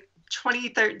got a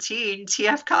 2013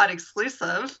 TFcon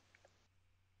exclusive.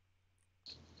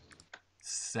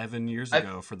 7 years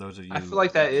ago, for those of you. I feel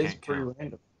like that is pretty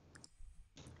random.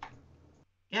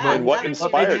 Yeah. And what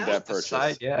inspired that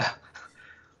purchase? Yeah.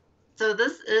 So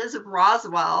this is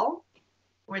Roswell,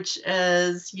 which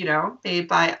is, made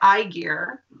by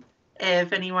iGear.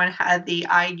 If anyone had the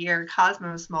iGear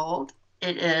Cosmos mold,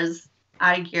 it is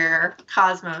iGear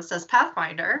Cosmos as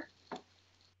Pathfinder.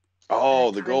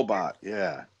 Oh, the GoBot.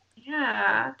 Yeah.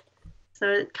 Yeah. So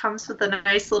it comes with a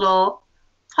nice little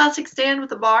plastic stand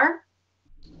with a bar.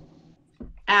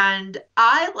 And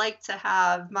I like to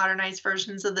have modernized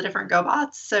versions of the different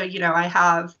GoBots. So, I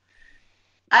have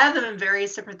them in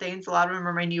various different things. A lot of them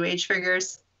are my New Age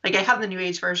figures. Like, I have the New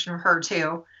Age version of her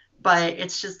too, but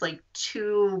it's just like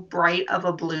too bright of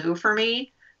a blue for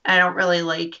me. And I don't really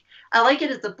I like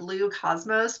it as a blue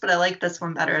Cosmos, but I like this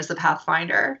one better as a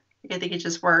Pathfinder. I think it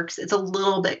just works. It's a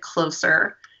little bit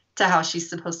closer to how she's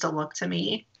supposed to look to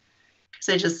me.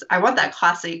 Because I want that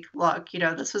classic look.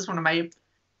 This was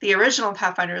the original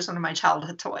Pathfinder is one of my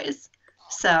childhood toys.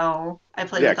 So I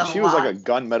played with that a lot. She was like a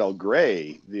gunmetal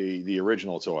gray, the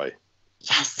original toy.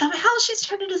 Yes, somehow she's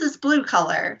turned into this blue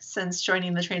color since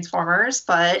joining the Transformers,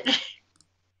 but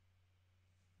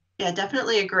yeah,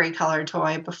 definitely a gray color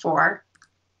toy before.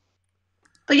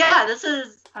 But yeah, this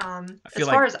is as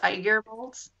far as Iger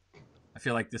molds. I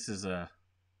feel like this is a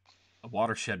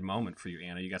watershed moment for you,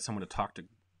 Anna. You got someone to talk to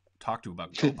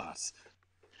about GoBots.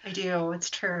 I do.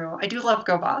 It's true. I do love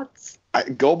GoBots.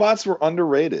 GoBots were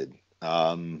underrated.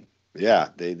 Yeah,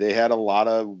 they had a lot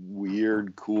of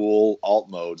weird, cool alt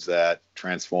modes that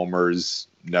Transformers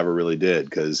never really did,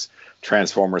 because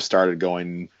Transformers started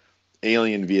going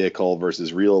alien vehicle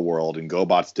versus real world, and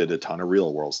GoBots did a ton of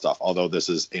real world stuff. Although this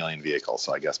is alien vehicle,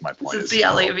 so I guess my point is the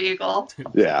alien vehicle.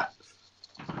 Yeah.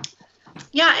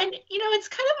 Yeah, and it's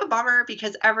kind of a bummer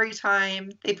because every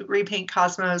time they repaint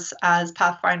Cosmos as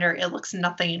Pathfinder, it looks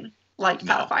nothing like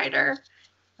Pathfinder.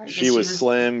 She was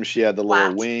slim. She had the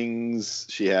little wings.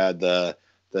 She had the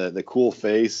cool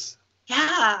face.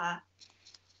 Yeah,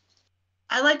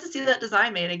 I'd like to see that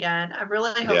design made again. I'm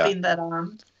really hoping that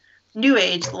New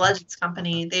Age, the Legends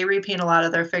company, they repaint a lot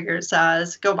of their figures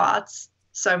as GoBots.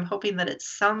 So I'm hoping that at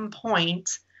some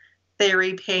point they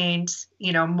repaint,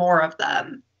 more of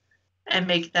them and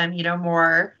make them,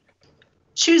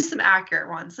 choose some accurate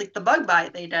ones. Like the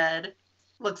Bugbite they did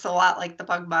looks a lot like the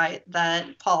Bugbite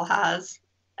that Paul has,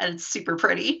 and it's super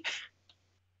pretty.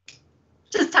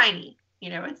 Just tiny,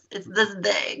 it's this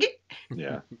big.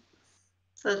 Yeah.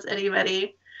 So it's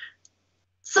anybody.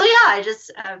 So yeah,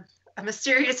 a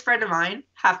mysterious friend of mine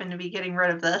happened to be getting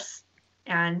rid of this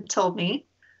and told me,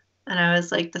 and I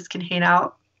was like, this can hang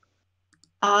out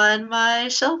on my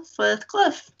shelf with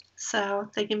Cliff, so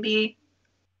they can be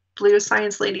blue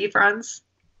science lady friends.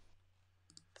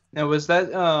 Now, was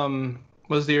that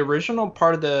was the original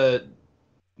part of the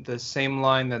same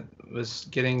line that was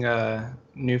getting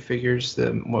new figures,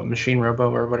 the Machine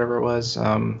Robo or whatever it was?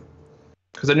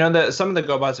 Because I know that some of the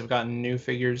GoBots have gotten new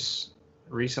figures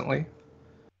recently.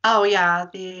 Oh yeah,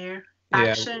 the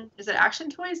Action. Is it Action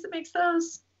Toys that makes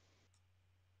those?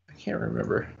 I can't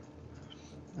remember.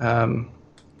 I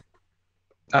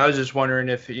was just wondering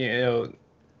if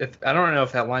if I don't know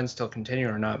if that line's still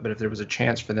continuing or not, but if there was a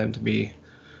chance for them to be,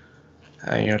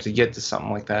 to get to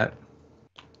something like that.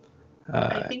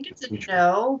 I think it's a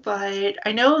no, but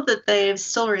I know that they've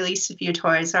still released a few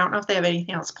toys. I don't know if they have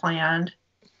anything else planned.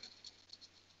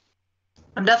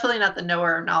 I'm definitely not the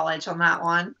knower of knowledge on that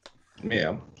one.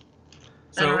 Yeah.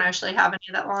 I don't actually have any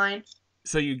of that line.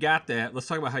 So you got that. Let's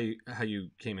talk about how you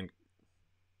came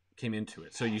into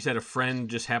it. So you said a friend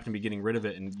just happened to be getting rid of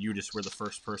it, and you just were the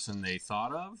first person they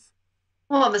thought of?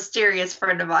 Well, a mysterious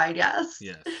friend of mine, yes.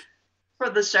 Yes. For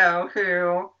the show,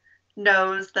 who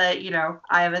knows that,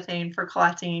 I have a thing for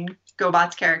collecting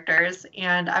GoBots characters,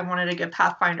 and I wanted a good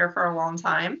Pathfinder for a long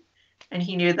time. And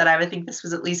he knew that I would think this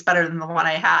was at least better than the one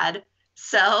I had.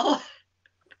 So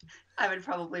I would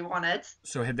probably want it.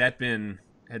 So had that been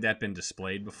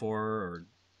displayed before, or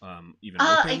even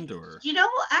opened, or?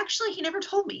 Actually, he never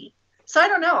told me. So I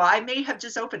don't know. I may have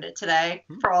just opened it today,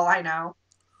 for all I know.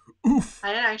 Oof.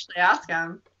 I didn't actually ask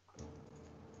him.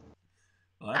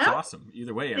 Well, that's awesome.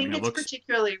 Either way, I think it looks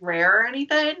particularly rare or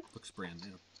anything. Looks brand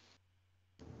new.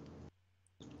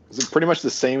 Is it pretty much the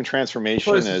same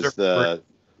transformation as the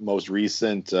most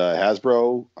recent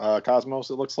Hasbro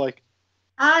Cosmos, it looks like?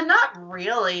 Not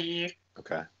really.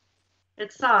 Okay.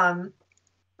 It's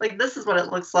this is what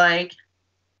it looks like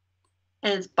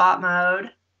in its bot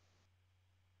mode.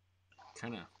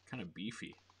 Kind of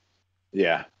beefy.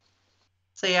 Yeah.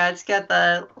 So yeah, it's got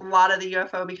a lot of the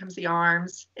UFO becomes the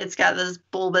arms. It's got this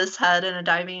bulbous head and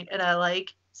a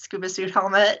scuba suit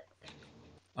helmet.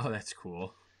 Oh, that's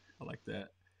cool. I like that.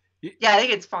 Yeah, I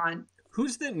think it's fun.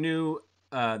 Who's the new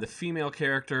the female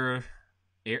character?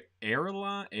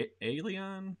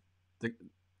 Alien?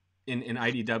 In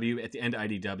IDW, at the end of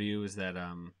IDW, is that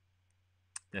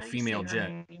female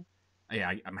jet.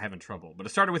 Yeah, I'm having trouble. But it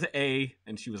started with an A,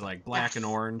 and she was like black and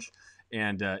orange.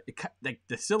 And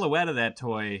the silhouette of that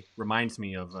toy reminds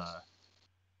me of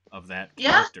of that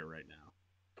Yeah. character right now.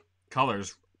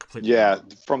 Colors completely. Yeah, wrong.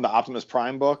 from the Optimus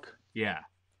Prime book. Yeah.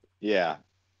 Yeah.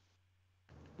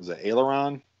 Is it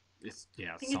Aileron? It's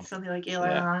I think it's something like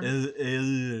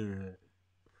Aileron.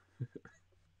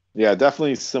 Yeah,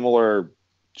 definitely similar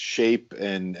shape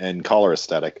and color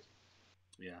aesthetic.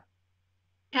 Yeah.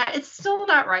 Yeah, it's still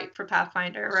not right for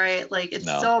Pathfinder, right? Like, it's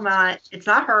No. still not. It's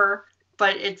not her,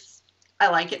 but I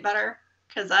like it better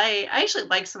because I actually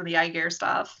like some of the eye gear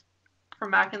stuff from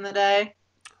back in the day.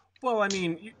 Well, I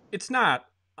mean, it's not.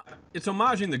 It's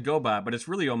homaging the GoBot, but it's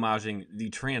really homaging the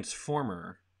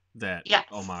Transformer that Yes.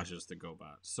 homages the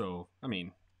GoBot. So, I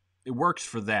mean, it works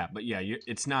for that. But yeah,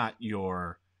 it's not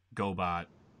your GoBot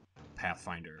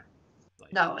Pathfinder.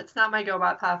 No, it's not my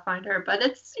GoBot Pathfinder, but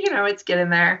it's, it's getting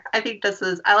there. I think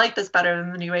I like this better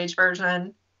than the New Age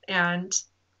version, and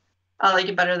I like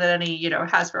it better than any,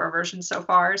 Hasbro version so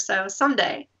far. So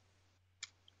someday,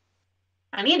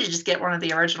 I need to just get one of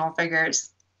the original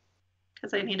figures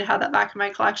because I need to have that back in my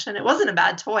collection. It wasn't a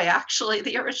bad toy, actually,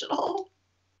 the original.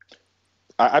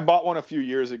 I bought one a few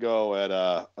years ago at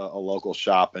a local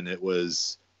shop, and it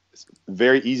was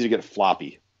very easy to get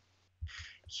floppy.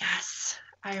 Yes.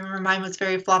 I remember mine was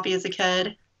very floppy as a kid.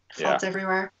 It flopped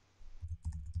everywhere.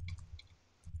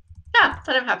 Yeah,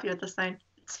 but I'm happy with this thing.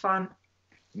 It's fun.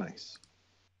 Nice.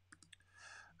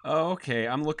 Oh, okay.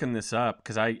 I'm looking this up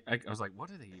because I was like, what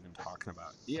are they even talking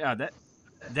about? Yeah,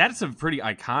 that's a pretty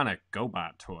iconic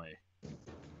GoBot toy.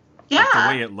 Yeah. Like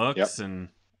the way it looks, and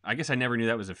I guess I never knew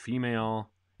that was a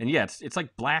female. And yeah, it's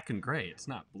like black and gray. It's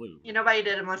not blue. Nobody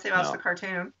did unless they watched the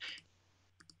cartoon.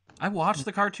 I watched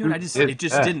the cartoon. It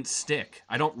just didn't stick.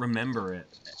 I don't remember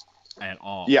it at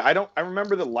all. Yeah, I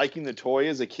remember liking the toy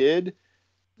as a kid,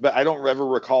 but I don't ever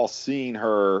recall seeing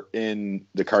her in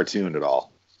the cartoon at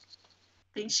all.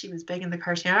 I think she was big in the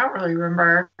cartoon. I don't really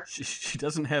remember. She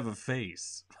doesn't have a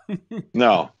face.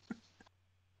 No.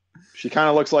 She kind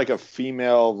of looks like a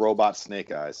female robot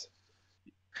Snake Eyes.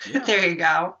 Yeah. There you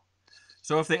go.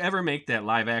 So if they ever make that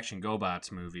live action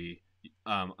GoBots movie,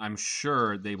 I'm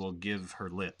sure they will give her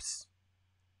lips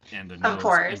and a nose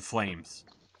and flames.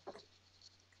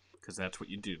 Because that's what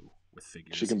you do with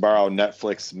figures. She can borrow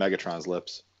Netflix Megatron's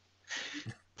lips.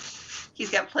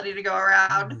 He's got plenty to go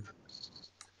around.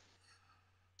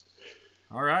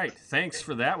 All right, thanks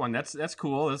for that one. That's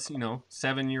cool. That's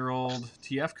 7-year-old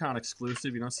TFcon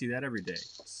exclusive. You don't see that every day.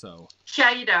 So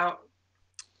yeah, you don't.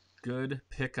 Good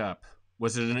pickup.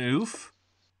 Was it an oof?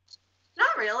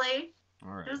 Not really.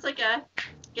 All right. It was like a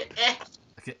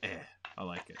I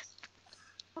like it.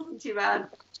 Wasn't too bad.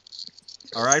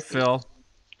 All right, Phil.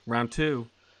 Round 2.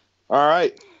 All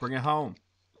right. Bring it home.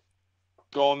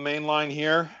 Going mainline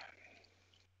here.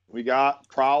 We got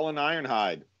Prowl and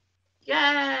Ironhide.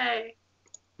 Yay!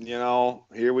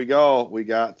 Here we go. We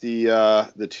got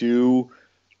the 2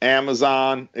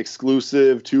 Amazon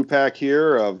exclusive 2-pack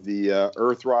here of the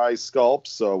Earthrise sculpts.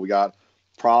 So we got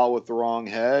Prowl with the wrong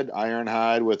head,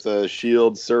 Ironhide with a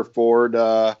shield surfboard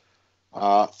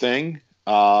thing.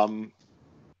 I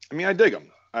dig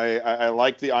them. I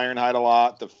like the Ironhide a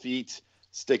lot. The feet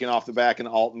sticking off the back in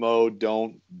alt mode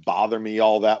don't bother me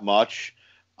all that much.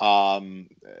 It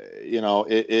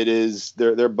is.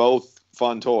 They're both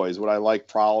fun toys. Would I like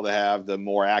Prowl to have the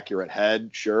more accurate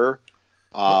head? Sure.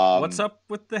 What's up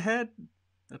with the head?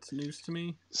 That's news to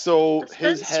me. So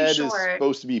his head is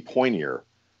supposed to be pointier.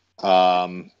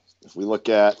 If we look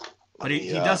at, but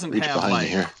he doesn't have like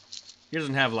he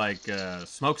doesn't have like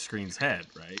Smokescreen's head,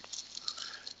 right?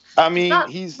 I mean,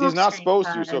 he's not supposed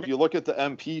to. So if you look at the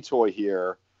MP toy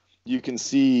here, you can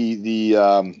see the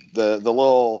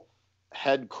little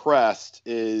head crest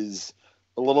is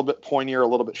a little bit pointier, a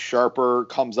little bit sharper,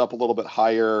 comes up a little bit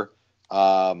higher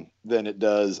than it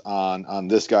does on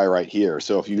this guy right here.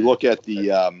 So if you look at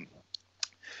the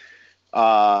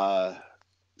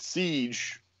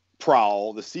Siege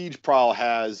Prowl, the Siege Prowl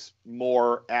has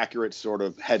more accurate sort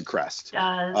of head crest.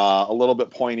 A little bit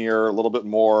pointier, a little bit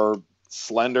more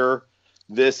slender.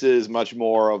 This is much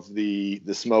more of the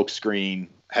smoke screen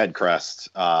head crest.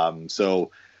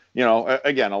 So,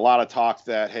 again, a lot of talk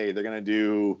that, hey, they're going to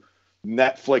do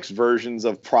Netflix versions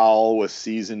of Prowl with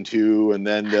season 2, and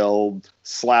then they'll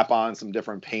slap on some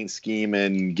different paint scheme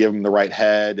and give them the right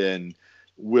head, and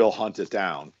we'll hunt it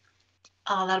down.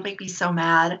 Oh, that'll make me so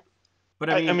mad. But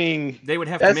I mean, they would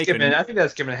have to make I think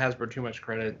that's giving Hasbro too much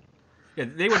credit. Yeah,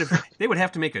 they would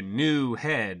have to make a new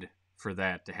head for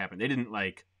that to happen. They didn't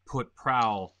put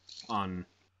Prowl on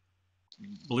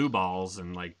blue balls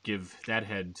and give that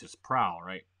head to Prowl,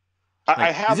 right?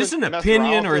 Is this an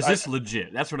opinion or is this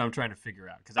legit? That's what I'm trying to figure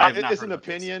out. Because it's an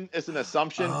opinion. It's an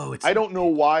assumption. I don't know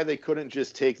why they couldn't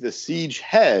just take the Siege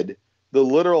head the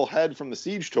literal head from the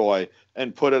Siege toy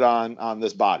and put it on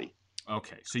this body.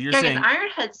 Okay, so you're Yeah, saying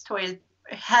because Ironhead's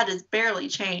head is barely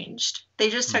changed. They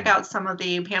just took out some of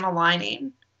the panel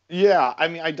lining. Yeah, I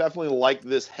mean, I definitely like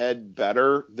this head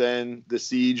better than the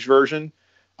Siege version.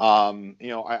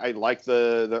 I like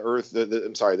the Earth.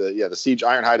 The Siege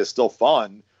Ironhide is still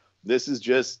fun. This is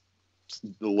just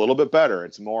a little bit better.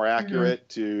 It's more accurate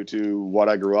to what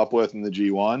I grew up with in the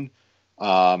G1.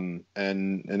 And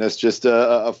it's just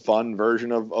a fun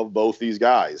version of both these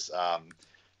guys.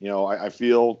 I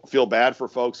feel bad for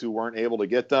folks who weren't able to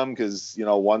get them because,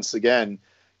 once again,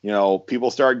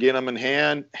 people start getting them in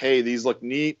hand. Hey, these look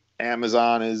neat.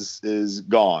 Amazon is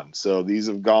gone. So these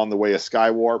have gone the way of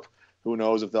Skywarp. Who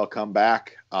knows if they'll come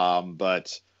back?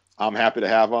 But I'm happy to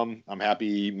have them. I'm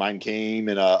happy mine came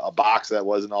in a box that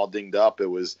wasn't all dinged up. It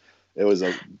was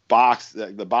a box.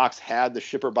 The box had the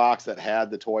shipper box that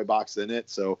had the toy box in it.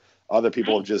 So other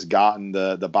people have just gotten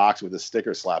the box with a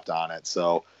sticker slapped on it.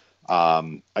 So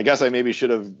I guess I maybe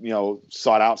should have,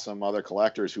 sought out some other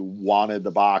collectors who wanted the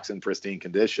box in pristine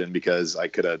condition because I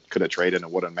could have traded and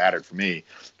it wouldn't have mattered for me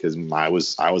because I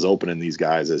was opening these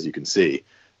guys, as you can see.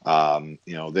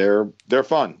 They're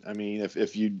fun. I mean,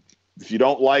 if you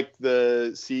don't like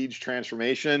the Siege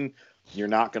transformation, you're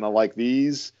not going to like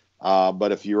these.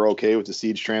 But if you're okay with the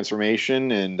Siege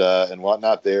transformation and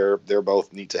whatnot, they're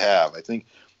both neat to have. I think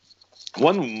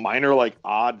one minor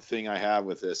odd thing I have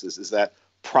with this is that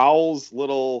Prowl's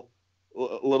little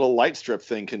light strip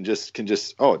thing can just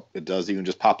it does even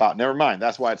just pop out. Never mind,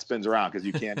 that's why it spins around because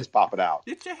you can't just pop it out.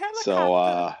 It's a helicopter.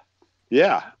 So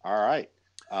yeah, all right.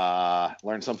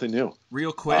 Learn something new.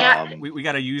 Real quick, we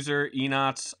got a user,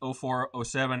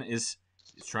 Enots0407 is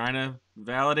trying to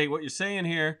validate what you're saying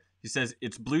here. He says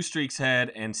it's Blue Streak's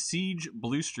head and Siege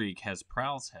Blue Streak has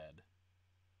Prowl's head.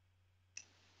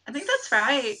 I think that's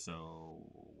right. So,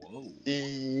 whoa.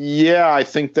 Yeah, I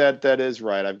think that is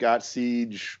right. I've got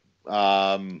Siege.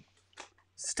 Stop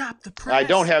the press. I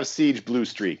don't have Siege Blue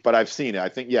Streak, but I've seen it. I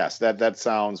think, yes, that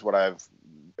sounds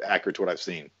accurate to what I've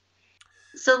seen.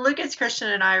 So Lucas, Christian,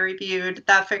 and I reviewed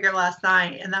that figure last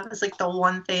night, and that was the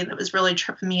one thing that was really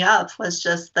tripping me up was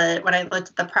just that when I looked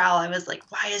at the Prowl, I was like,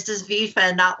 why is this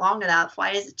V-fin not long enough?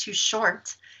 Why is it too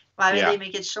short? Why would they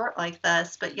make it short like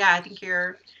this? But yeah, I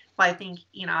think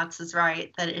Enots is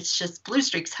right that it's just Blue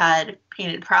Streak's head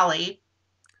painted Prowly.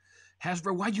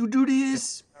 Hasbro, why'd you do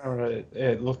this?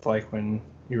 It looked like when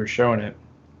you were showing it.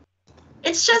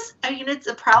 It's just, it's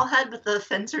a Prowl head, but the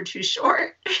fins are too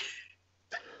short.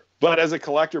 But as a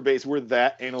collector base, we're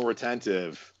that anal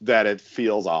retentive that it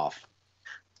feels off.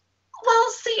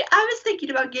 Well, see, I was thinking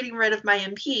about getting rid of my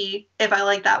MP if I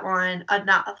like that one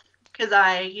enough. Because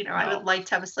I would like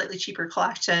to have a slightly cheaper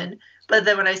collection. But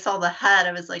then when I saw the head,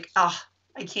 I was like, oh,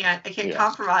 I can't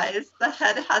compromise. The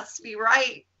head has to be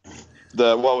right.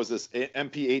 What was this?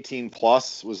 MP 18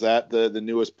 Plus? Was that the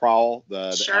newest Prowl?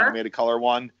 The animated color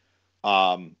one?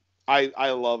 I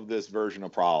love this version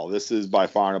of Prowl. This is by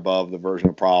far and above the version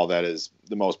of Prowl that is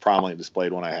the most prominently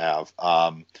displayed one I have.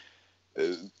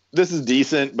 This is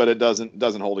decent, but it doesn't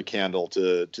hold a candle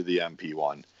to the MP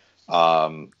one.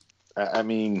 I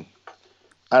mean,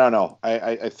 I don't know.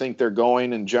 I think they're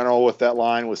going in general with that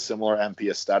line with similar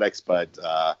MP aesthetics, but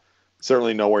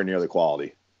certainly nowhere near the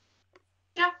quality.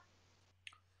 Yeah.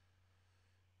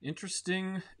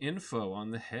 Interesting info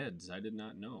on the heads. I did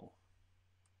not know.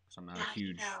 So I'm not a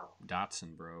huge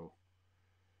Dotson bro,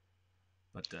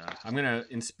 but I'm gonna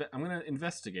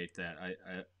investigate that.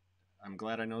 I'm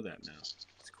glad I know that now.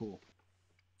 It's cool.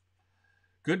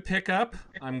 Good pickup.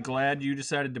 I'm glad you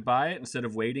decided to buy it instead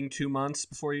of waiting 2 months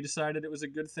before you decided it was a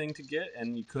good thing to get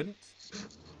and you couldn't,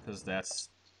 because that's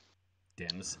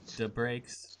dims the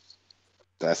brakes.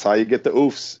 That's how you get the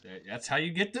oofs. That's how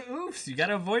you get the oofs. You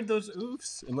gotta avoid those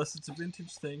oofs unless it's a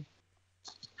vintage thing.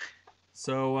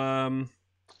 So I'm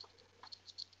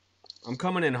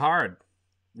coming in hard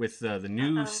with the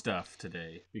new stuff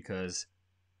today because,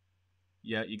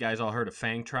 you guys all heard of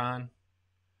Fangtron?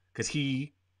 Because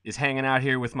he is hanging out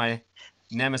here with my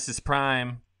Nemesis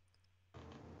Prime,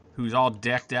 who's all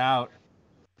decked out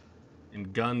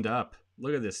and gunned up.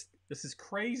 Look at this. This is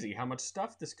crazy how much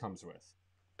stuff this comes with.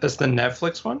 That's the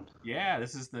Netflix one? Yeah,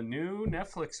 this is the new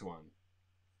Netflix one.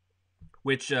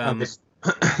 Which,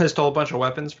 they stole a bunch of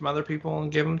weapons from other people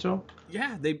and gave them to them?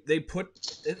 Yeah, they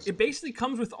put... It basically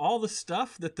comes with all the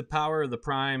stuff that the Power of the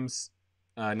Primes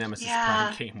Nemesis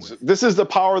Prime came with. This is the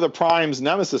Power of the Primes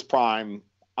Nemesis Prime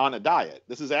on a diet.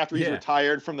 This is after he's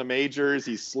retired from the majors.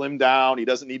 He's slimmed down. He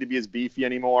doesn't need to be as beefy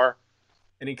anymore.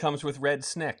 And he comes with Red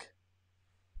Snick.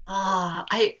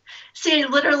 I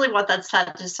literally want that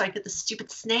set just so I get the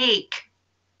stupid snake.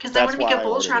 Because I want to make a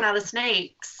Voltron out of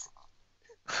snakes.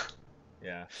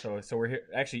 Yeah. So we're here.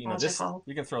 Actually, you know, this Logical.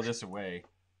 we can throw this away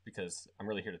because I'm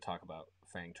really here to talk about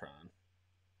Fangtron.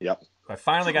 Yep. Who I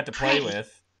finally So got to play pretty.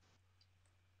 with.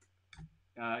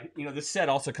 You know, this set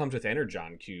also comes with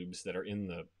Energon cubes that are in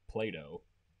the Play-Doh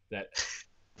that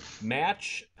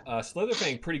match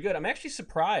Slitherfang pretty good. I'm actually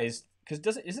surprised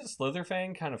because isn't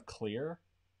Slitherfang kind of clear?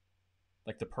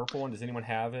 Like the purple one, does anyone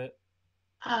have it?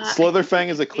 Slitherfang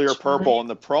is a clear Which purple, one? and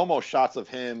the promo shots of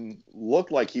him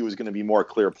looked like he was going to be more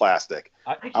clear plastic.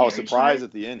 I I was surprised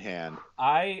at the in hand.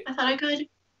 I thought I could.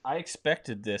 I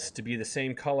expected this to be the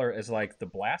same color as like the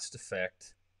Blast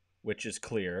Effect, which is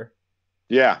clear.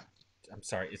 Yeah. I'm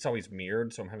sorry, it's always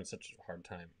mirrored, so I'm having such a hard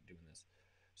time doing this.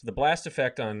 So the Blast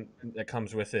Effect that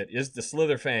comes with it is the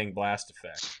Slitherfang Blast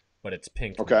Effect, but it's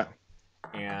pink. Okay.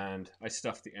 Now. And I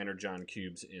stuffed the Energon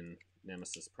cubes in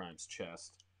Nemesis Prime's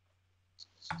chest.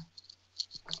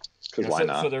 Because why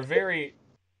not? So they're very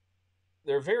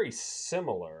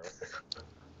similar.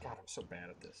 God, I'm so bad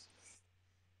at this.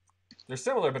 They're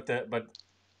similar, but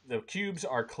the cubes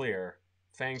are clear.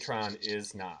 Fangtron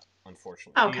is not,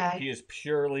 unfortunately. Okay. He is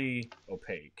purely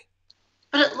opaque.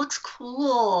 But it looks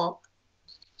cool.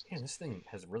 Man, this thing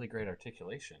has really great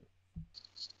articulation.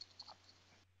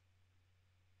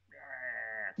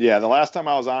 Yeah, the last time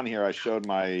I was on here, I showed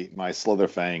my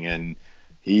Slitherfang, and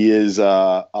he is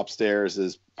upstairs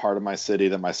as part of my city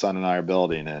that my son and I are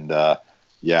building. And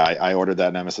I ordered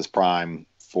that Nemesis Prime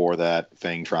for that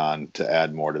Fangtron to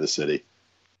add more to the city.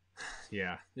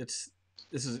 Yeah, this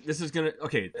is gonna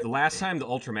okay. The last time the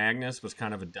Ultra Magnus was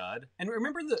kind of a dud, and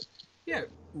remember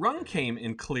Rung came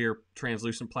in clear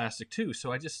translucent plastic too.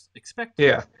 So I just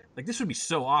expected like this would be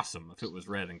so awesome if it was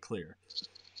red and clear.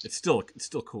 It's still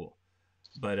cool,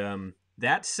 but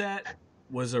that set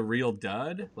was a real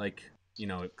dud. Like, you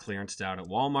know, it clearanced out at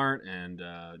Walmart, and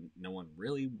no one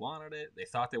really wanted it. They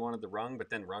thought they wanted the Rung, but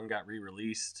then Rung got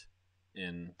re-released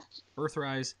in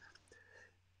Earthrise.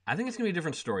 I think it's going to be a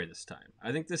different story this time.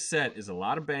 I think this set is a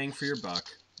lot of bang for your buck.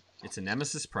 It's a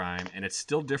Nemesis Prime, and it's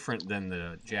still different than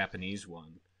the Japanese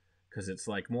one because it's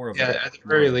like more of at the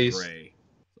very least, gray.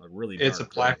 A really it's a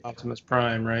dark black gray. Optimus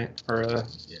Prime, right? Or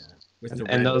with the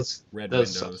and red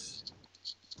those windows.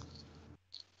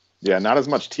 Yeah, not as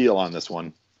much teal on this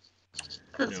one.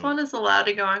 This one is allowed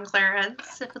to go on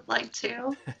clearance if it'd like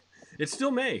to. It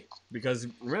still may, because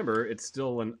remember, it's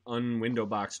still an unwindow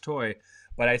box toy.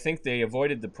 But I think they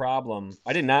avoided the problem.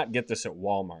 I did not get this at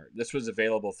Walmart. This was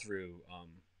available through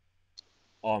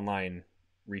online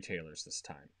retailers this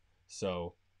time.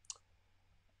 So,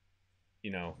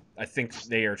 you know, I think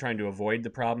they are trying to avoid the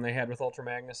problem they had with Ultra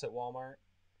Magnus at Walmart.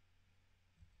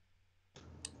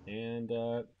 And,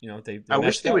 you know, they I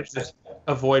wish they would just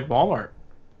avoid Walmart.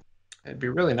 It'd be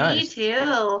really nice. Me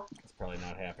too. It's probably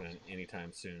not happening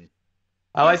anytime soon.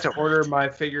 I like to order my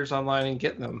figures online and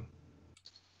get them.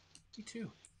 Me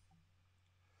too.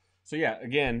 So yeah,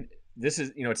 again, this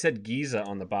is, you know, it said Giza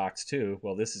on the box too.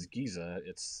 Well, this is Giza.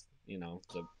 It's, you know,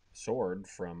 the sword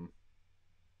from.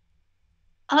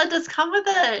 Oh, it does come with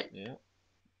it. Yeah.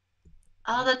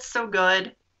 Oh, that's so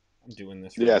good. I'm doing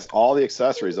this. Yes, all the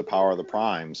accessories of Power of the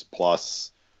Primes,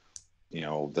 plus, you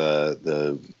know,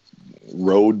 the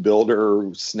road builder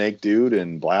snake dude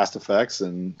and blast effects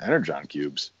and Energon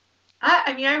cubes.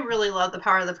 I mean, I really love the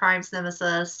Power of the Primes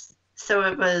Nemesis, so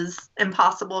it was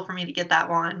impossible for me to get that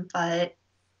one, but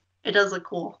it does look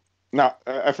cool. Now,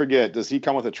 I forget, does he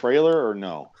come with a trailer or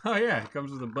no? Oh yeah, it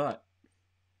comes with a butt.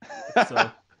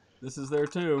 So this is there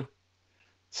too.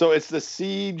 So it's the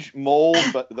Siege mold,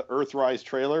 but the Earthrise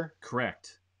trailer?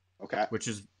 Correct. Okay. Which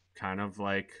is kind of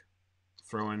like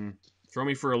throw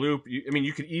me for a loop. I mean,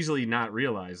 you could easily not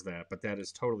realize that, but that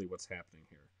is totally what's happening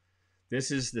here.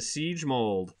 This is the Siege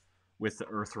mold with the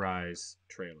Earthrise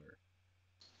trailer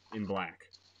in black.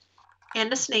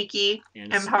 And a Snakey,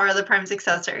 And Power of the Primes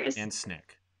accessories. And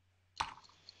Snick.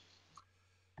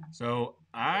 So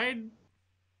I'd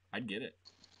get it.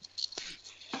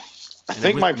 I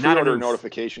think my pre-order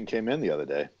notification came in the other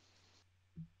day.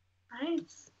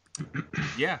 Nice.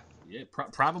 Yeah,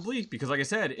 probably, because like I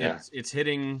said, it's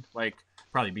hitting like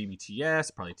probably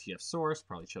BBTS, probably TF Source,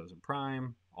 probably Chosen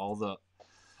Prime, all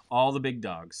the big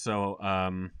dogs. So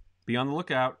be on the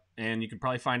lookout, and you can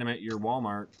probably find them at your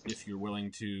Walmart if you're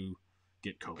willing to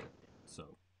get COVID.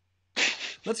 So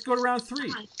let's go to round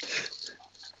 3.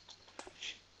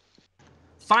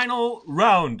 Final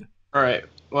round. All right.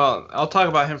 Well, I'll talk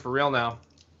about him for real now.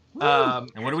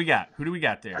 And what do we got? Who do we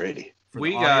got there? Ready. For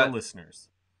the audio listeners.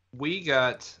 We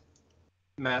got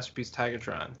Masterpiece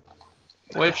Tigatron,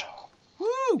 which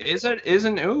is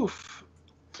an oof.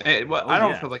 I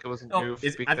don't feel like it was an oof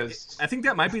because I think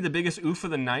that might be the biggest oof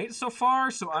of the night so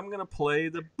far. So I'm gonna play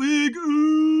the big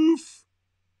oof.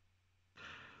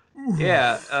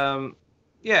 Yeah,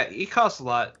 yeah, he costs a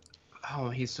lot. Oh,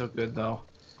 he's so good though.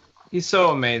 He's so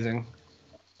amazing.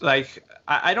 Like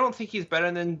I don't think he's better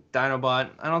than Dinobot.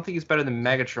 I don't think he's better than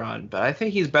Megatron, but I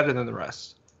think he's better than the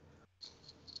rest.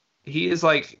 He is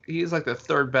like the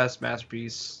third best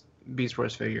masterpiece Beast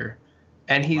Wars figure,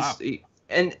 and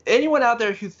and anyone out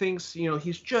there who thinks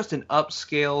he's just an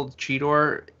upscaled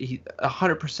Cheetor,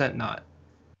 100% not.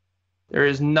 There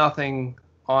is nothing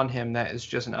on him that is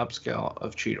just an upscale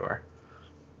of Cheetor.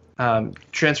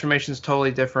 Transformation is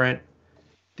totally different.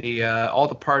 All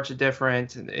the parts are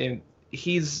different, and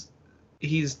he's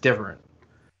different,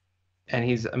 and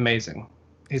he's amazing.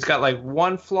 He's got like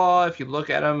one flaw if you look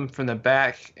at him from the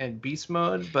back in beast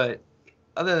mode, but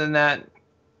other than that,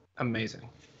 amazing.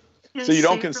 So you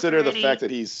don't consider the fact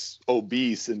that he's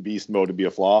obese in beast mode to be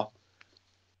a flaw?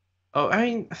 Oh, I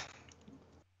mean,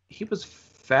 he was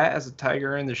fat as a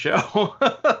tiger in the show.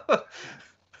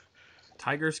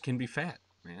 Tigers can be fat,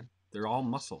 man. They're all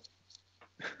muscle.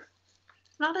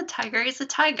 Not a tiger, he's a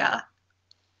taiga.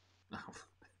 No,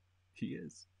 he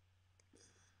is.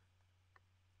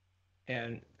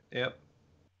 And yep,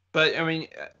 but I mean,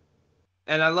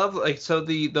 and I love like so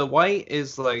the white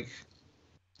is like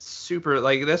super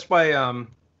like that's why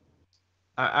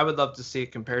I would love to see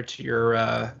it compared to your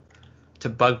to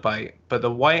Bugbite, but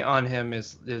the white on him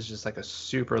is just like a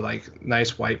super like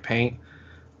nice white paint,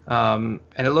 and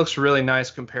it looks really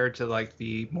nice compared to like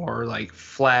the more like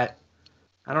flat.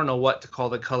 I don't know what to call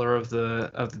the color of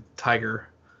the tiger.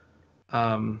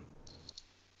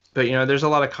 But there's a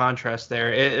lot of contrast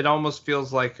there. It almost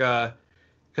feels like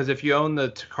because if you own the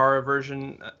Takara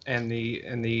version and the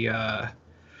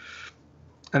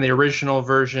original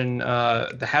version,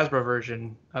 the Hasbro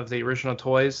version of the original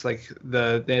toys, like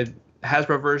the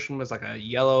Hasbro version was like a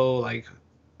yellow, like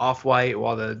off-white,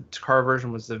 while the Takara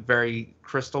version was the very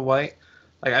crystal white.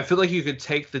 Like I feel like you could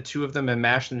take the two of them and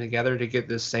mash them together to get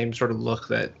this same sort of look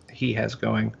that he has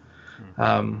going.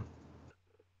 So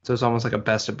it's almost like a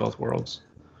best of both worlds.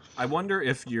 I wonder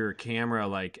if your camera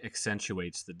like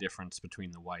accentuates the difference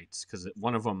between the whites because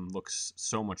one of them looks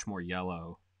so much more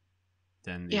yellow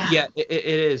than the yeah it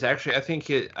is actually. I think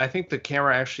the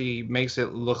camera actually makes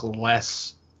it look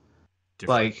less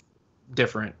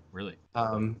different. Really?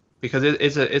 Because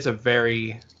it's a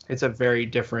very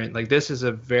different, like this is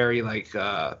a very like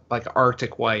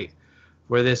Arctic white,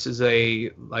 where this is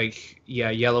a like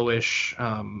yellowish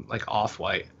like off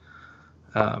white.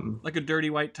 Like a dirty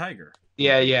white tiger.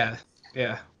 Yeah,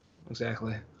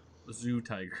 exactly. A zoo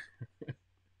tiger.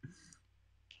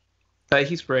 But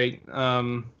he's great.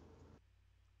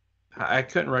 I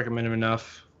couldn't recommend him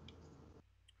enough.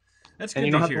 That's good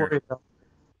to hear.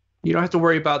 You don't have to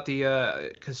worry about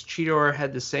the because Cheetor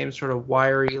had the same sort of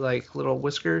wiry like little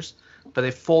whiskers, but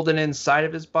they folded inside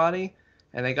of his body,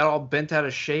 and they got all bent out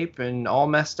of shape and all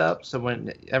messed up. So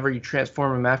whenever you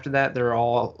transform him after that, they're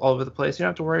all over the place. You don't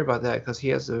have to worry about that because he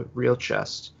has a real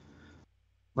chest,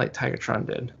 like Tigatron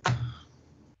did.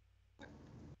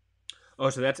 Oh,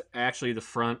 so that's actually the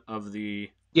front of the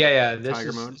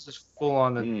This is full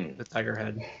on the tiger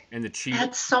head. And the Cheetor.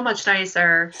 That's so much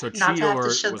nicer. So not to have to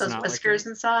shove those whiskers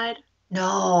inside.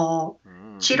 No.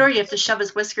 Cheetor, you have to shove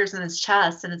his whiskers in his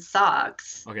chest, and it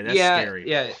sucks. Okay, that's scary.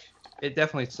 Yeah, it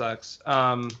definitely sucks.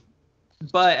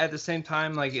 But at the same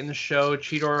time, like in the show,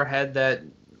 Cheetor had that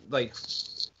like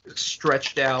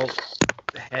stretched out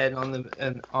head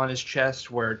on his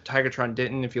chest, where Tigatron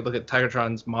didn't. If you look at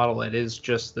Tigatron's model, it is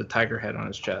just the tiger head on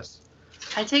his chest.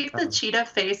 I take the cheetah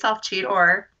face off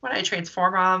Cheetor when I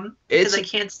transform him because I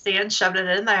can't stand shoving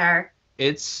it in there.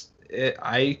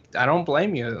 I don't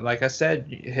blame you. Like I said,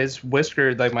 his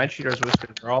whisker, like my Cheetor's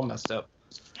whiskers, are all messed up.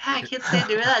 Yeah, I can't stand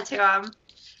doing that to him.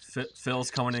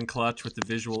 Phil's coming in clutch with the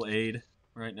visual aid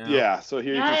right now. Yeah, so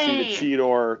here you can see the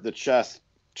Cheetor, the chest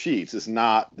cheats. It's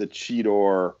not the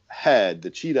Cheetor head, the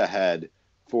cheetah head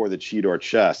for the Cheetor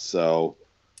chest. So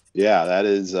yeah, that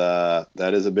is a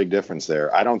big difference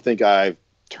there. I don't think I've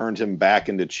turned him back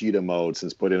into cheetah mode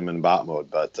since putting him in bot mode,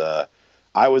 but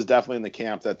I was definitely in the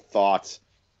camp that thought,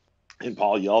 and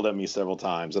Paul yelled at me several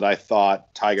times, that I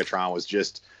thought Tigatron was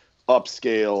just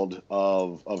upscaled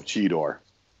of Cheetor.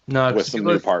 No, with some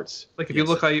new parts. Like if you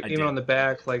look even on the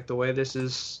back, like the way this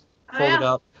is folded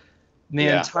up, the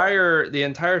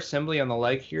entire assembly on the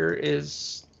leg here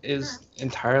is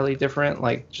entirely different.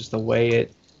 Like just the way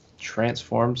it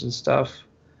transforms and stuff.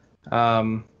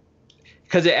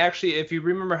 Because it actually, if you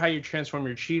remember how you transform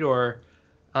your Cheetor,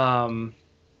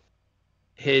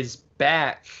 his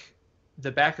back,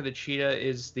 the back of the cheetah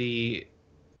is the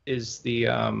is the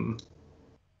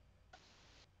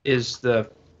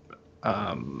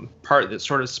part that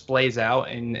sort of splays out,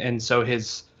 and so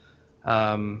his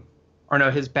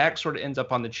his back sort of ends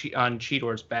up on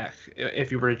Cheetor's back.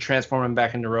 If you were to transform him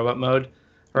back into robot mode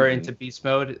or into beast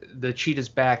mode, the cheetah's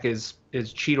back is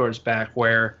Cheetor's back,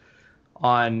 where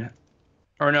other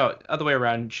way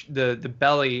around, the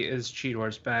belly is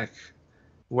Cheetor's back,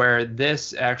 where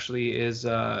this actually is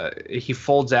he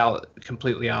folds out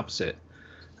completely opposite.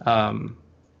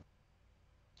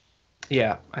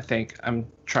 Yeah, I think I'm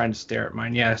trying to stare at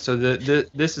mine. Yeah, so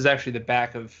this is actually the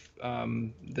back of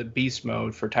the beast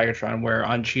mode for Tigatron, where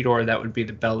on Cheetor that would be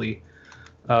the belly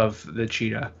of the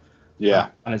cheetah. Yeah,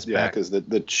 on its back. because the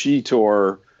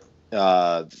Cheetor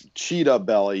cheetah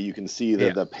belly, you can see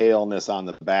the paleness on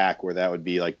the back, where that would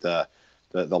be like the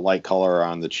light color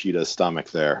on the cheetah's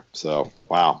stomach there. So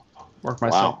wow, work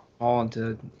myself all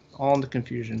into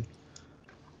confusion.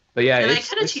 But yeah, they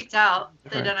could have cheaped out.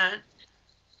 They didn't.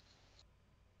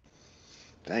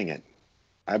 Dang it.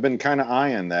 I've been kind of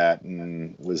eyeing that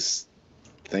and was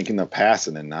thinking of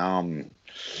passing, and now I'm...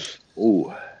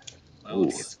 Ooh. Well,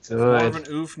 it's more of an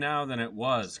oof now than it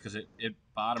was, because it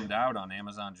bottomed out on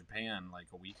Amazon Japan like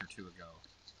a week or two ago.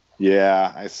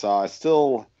 Yeah, I saw. It's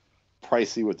still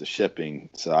pricey with the shipping,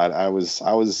 so I was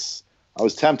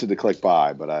tempted to click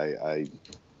buy, but I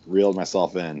reeled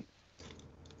myself in.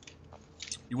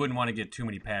 You wouldn't want to get too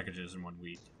many packages in 1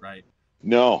 week, right?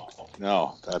 No,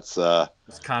 that's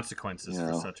there's consequences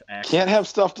for such actions. Can't have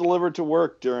stuff delivered to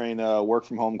work during work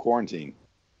from home quarantine.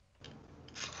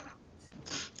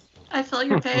 I feel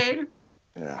your pain.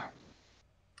 Yeah.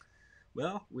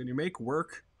 Well, when you make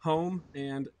work home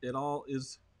and it all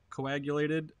is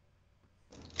coagulated,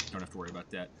 don't have to worry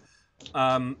about that.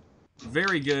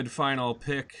 Very good final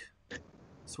pick,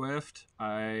 Swift.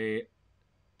 I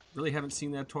really haven't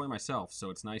seen that toy myself,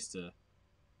 so it's nice to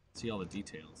see all the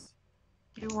details.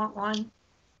 You want one?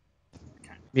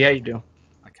 Yeah, you do.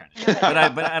 I kind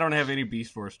of, but I don't have any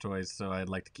Beast Force toys, so I'd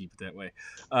like to keep it that way.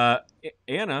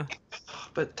 Anna,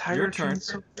 but your turn.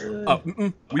 So good. Oh,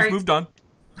 we've moved on.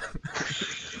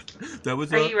 That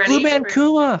was Are you ready? Blue Man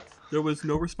Kuma. There was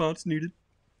no response needed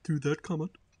to that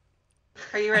comment.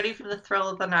 Are you ready for the thrill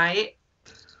of the night?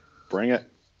 Bring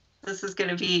it. This is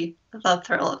going to be the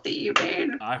thrill of the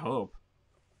evening. I hope.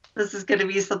 This is going to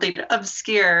be something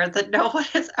obscure that no one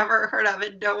has ever heard of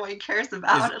and no one cares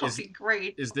about. It'll be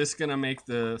great. Is this going to make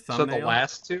the thumbnail? So the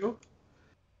last two?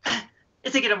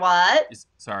 Is it going to what? Is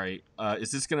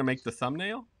this going to make the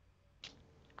thumbnail?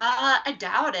 I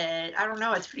doubt it. I don't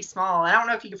know. It's pretty small. I don't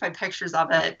know if you can find pictures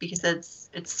of it because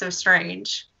it's so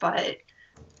strange. But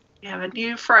you have a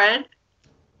new friend.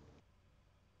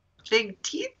 Big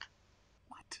teeth.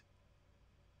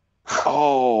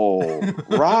 Oh,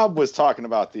 Rob was talking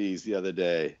about these the other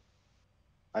day.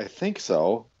 I think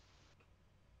so.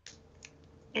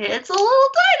 It's a little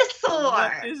dinosaur.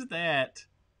 What is that?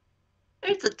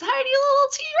 It's a tiny little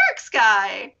T-Rex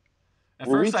guy. At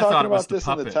Were we first I talking thought it was about this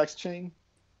the in puppet. the text chain?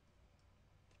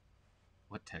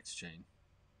 What text chain?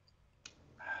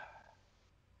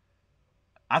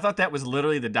 I thought that was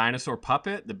literally the dinosaur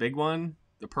puppet, the big one,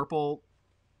 the purple.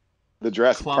 The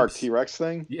Jurassic clumps. Park T-Rex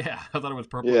thing? Yeah, I thought it was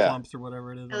purple clumps or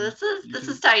whatever it is. So this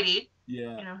is tiny.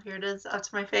 Yeah. You know, here it is up to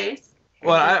my face.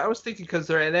 Well, I was thinking because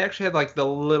they actually had like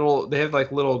little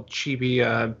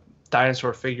chibi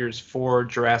dinosaur figures for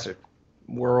Jurassic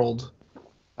World.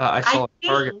 I saw a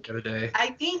Target the other day. I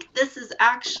think this is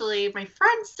actually, my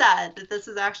friend said that this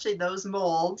is actually those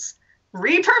molds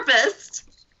repurposed.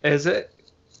 Is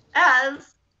it?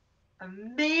 As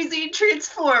amazing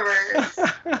Transformers.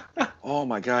 Oh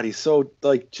my god, he's so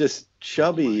like just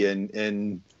chubby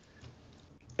and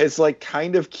it's like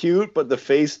kind of cute, but the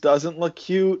face doesn't look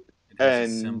cute. It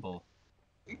has a symbol.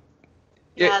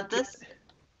 Yeah, this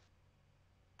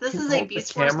is a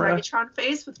Beast Force Megatron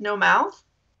face with no mouth.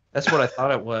 That's what I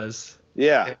thought it was.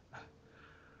 Yeah.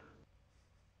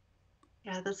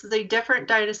 Yeah, this is a different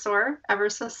dinosaur, ever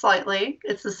so slightly.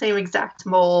 It's the same exact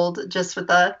mold, just with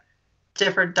a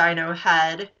different dino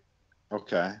head.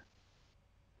 Okay.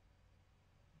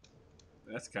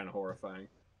 That's kind of horrifying.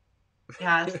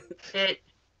 Yeah,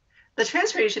 the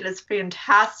transformation is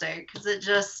fantastic because it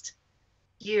just,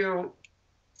 you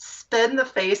spin the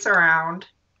face around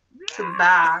to the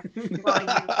back while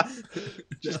you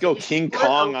just go King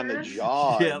Kong on the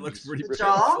jaw. Yeah, it looks pretty the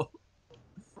jaw.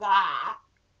 Wow.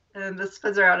 And then this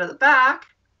spins around to the back,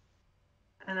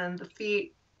 and then the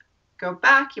feet go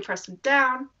back. You press them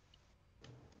down,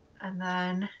 and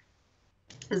then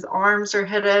his arms are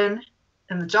hidden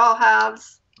in the jaw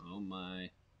halves. Oh my.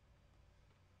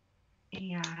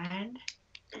 And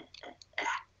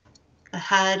The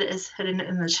head is hidden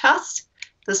in the chest.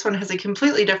 This one has a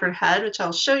completely different head, which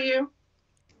I'll show you.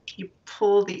 You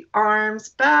pull the arms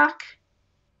back,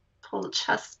 pull the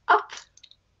chest up,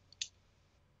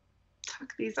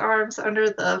 tuck these arms under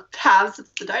the halves of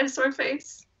the dinosaur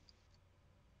face,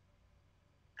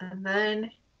 and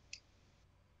then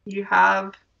you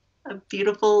have a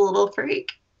beautiful little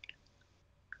freak.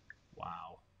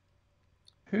 Wow.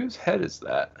 Whose head is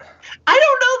that? I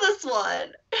don't know this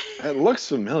one. It looks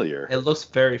familiar. It looks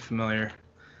very familiar.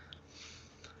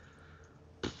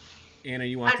 Anna,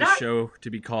 you want I'm the not- show to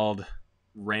be called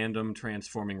Random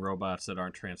Transforming Robots That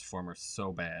Aren't Transformers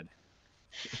so bad.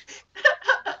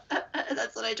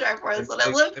 That's what I try for. That's what I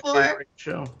live for.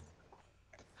 Show.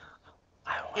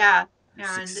 Yeah, You're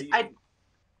and succeeding.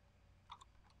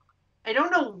 I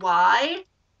don't know why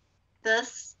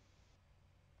this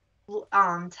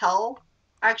tell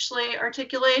actually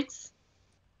articulates.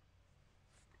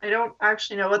 I don't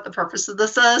actually know what the purpose of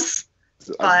this is.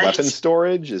 But- Weapon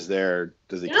storage? Does he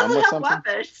It come doesn't with have something?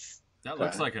 weapons. That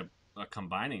looks like a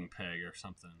combining peg or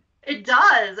something. It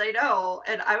does, I know.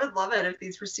 And I would love it if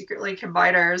these were secretly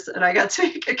combiners and I got to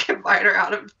make a combiner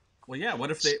out of Well, yeah.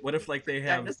 What if they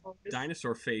have dinosaurs.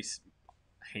 dinosaur face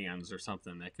hands or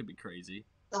something? That could be crazy.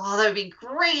 Oh, that would be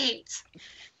great.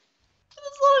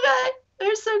 This little guy.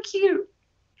 They're so cute.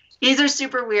 These are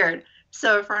super weird.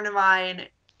 So a friend of mine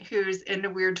who's into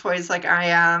weird toys like I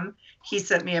am, he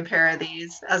sent me a pair of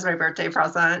these as my birthday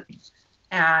present.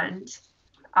 And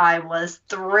I was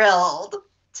thrilled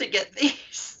to get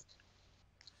these.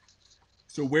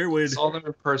 So where would Saw them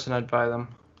in person, I'd buy them.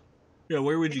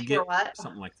 where would you You know get what?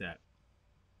 something like that?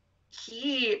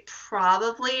 He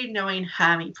probably, knowing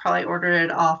him, he probably ordered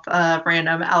it off a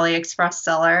random AliExpress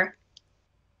seller.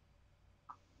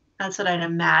 That's what I'd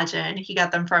imagine he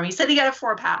got them from. He said he got a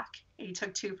 4-pack. He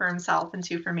took 2 for himself and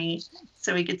 2 for me,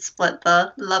 so we could split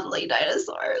the lovely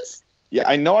dinosaurs. Yeah,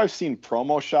 I know I've seen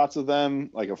promo shots of them.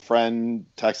 Like a friend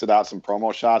texted out some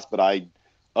promo shots, but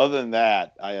other than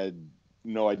that, I had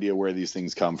no idea where these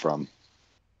things come from.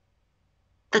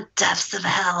 The depths of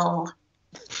hell.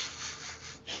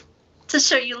 To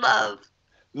show you love.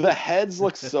 The heads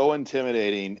look so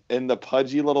intimidating, and the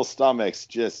pudgy little stomachs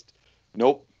just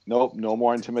nope, no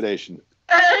more intimidation.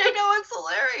 I know, it's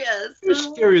hilarious.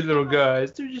 They're scary little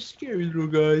guys. They're just scary little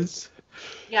guys.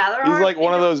 Yeah, they're He's hard like to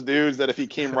one of do. those dudes that if he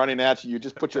came running at you, you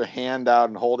just put your hand out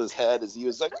and hold his head as he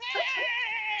was like.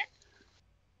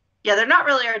 Yeah, they're not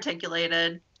really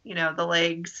articulated. You know, the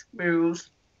legs move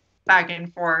back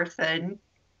and forth, and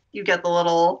you get the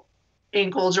little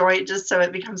ankle joint just so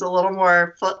it becomes a little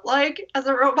more foot-like as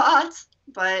a robot.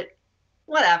 But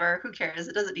whatever, who cares?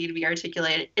 It doesn't need to be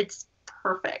articulated. It's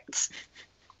perfect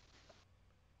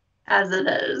as it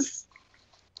is.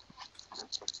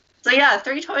 So yeah,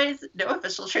 3 toys, no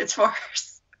official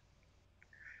Transformers.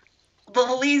 The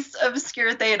least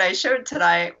obscure thing I showed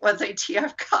tonight was a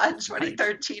TFcon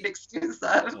 2013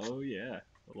 exclusive. Oh yeah,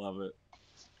 I love it.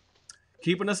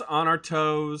 Keeping us on our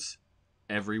toes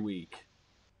every week.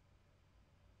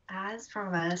 As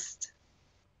promised.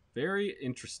 Very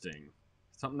interesting.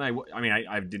 Something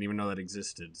I didn't even know that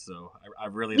existed. So I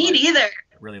really Me neither.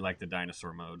 really like the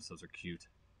dinosaur modes. Those are cute.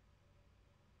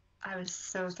 I was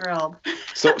so thrilled.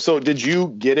 So did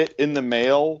you get it in the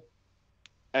mail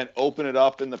and open it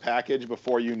up in the package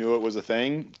before you knew it was a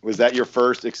thing? Was that your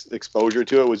first exposure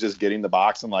to it? Was just getting the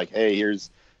box and like, hey,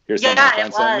 here's something my Yeah, friend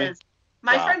it sent me? was.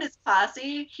 My Wow. friend is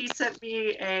classy. He sent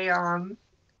me a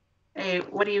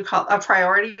what do you call a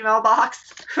priority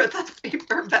mailbox with a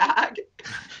paper bag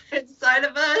inside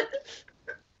of it.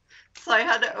 So I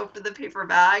had to open the paper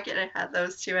bag and it had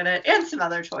those 2 in it and some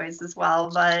other toys as well.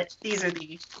 But these are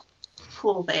the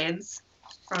cool things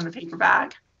from the paper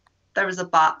bag. There was a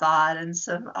bot and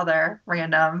some other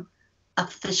random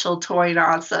official toy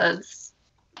nonsense.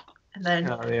 And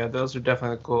then Oh yeah, those are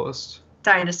definitely the coolest.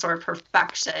 dinosaur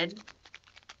perfection.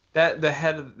 The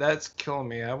head, that's killing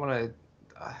me.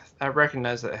 I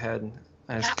recognize that head.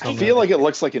 And it's I I killing feel me. like it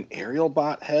looks like an aerial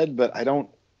bot head, but I don't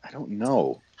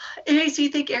know. It makes me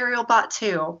think Aerial Bot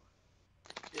too.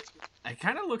 It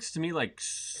kind of looks to me like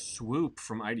Swoop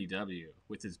from IDW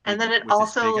with his. And then big- it with his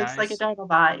also big looks like a eyes.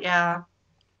 Dinobot, yeah.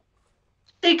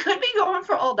 They could be going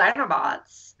for all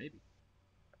Dinobots. Maybe.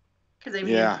 Because, I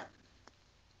mean, Yeah.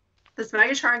 this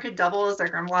Megatron could double as a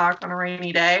Grimlock on a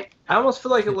rainy day. I almost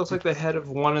feel like it looks like the head of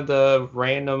one of the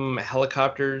random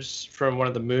helicopters from one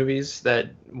of the movies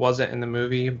that wasn't in the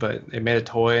movie, but they made a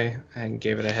toy and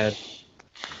gave it a head.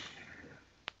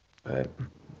 But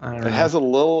I don't know. It has a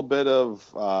little bit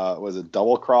of was it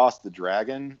Double Cross the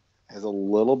Dragon? Has a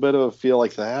little bit of a feel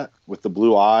like that with the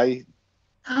blue eye.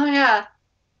 Oh, yeah.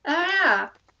 Oh, yeah.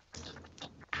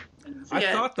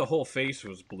 I thought the whole face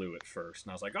was blue at first,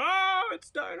 and I was like, "Oh,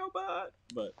 it's Dinobot!"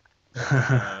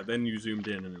 But then you zoomed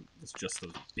in, and it's just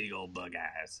those big old bug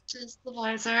eyes. Just the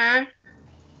visor.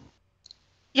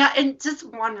 Yeah, and just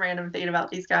one random thing about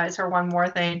these guys, or one more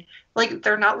thing. Like,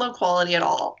 they're not low quality at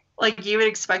all. Like, you would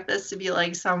expect this to be,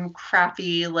 like, some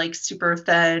crappy, like, super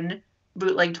thin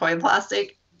bootleg toy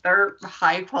plastic. They're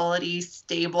high quality,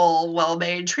 stable,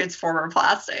 well-made Transformer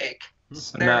plastic.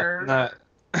 So They're...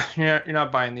 you're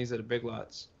not buying these at a Big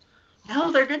Lots.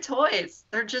 No, they're good toys.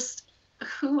 They're just...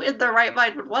 Who in their right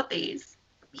mind would want these?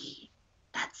 Me.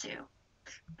 That's who.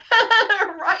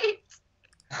 Right?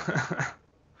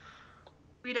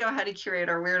 We know how to curate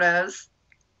our weirdos.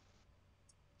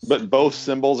 But both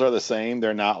symbols are the same.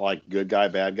 They're not like good guy,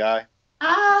 bad guy.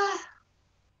 Yeah,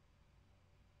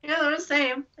 they're the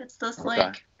same. It's this Okay.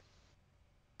 like,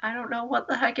 I don't know what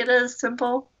the heck it is.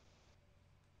 Simple.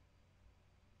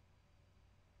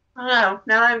 I don't know.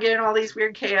 Now that I'm getting all these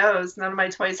weird KOs, none of my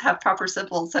toys have proper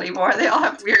symbols anymore. They all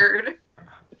have weird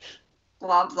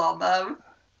blobs on them.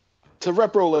 To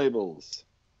repro labels.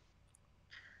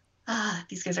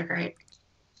 These guys are great.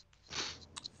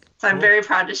 So I'm very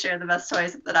proud to share the best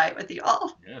toys of the night with you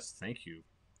all. Yes, thank you.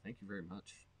 Thank you very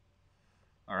much.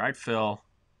 All right, Phil.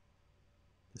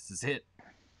 This is it.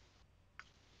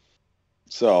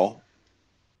 So,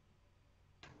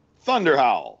 Thunder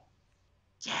Howl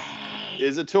Yay!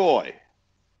 is a toy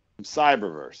from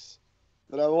Cyberverse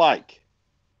that I like,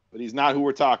 but he's not who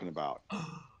we're talking about.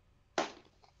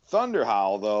 Thunder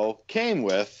Howl, though, came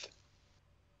with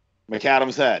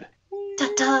Macaddam's head.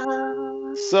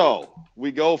 Ta-da! So,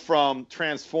 we go from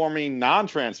transforming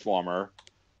non-transformer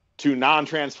to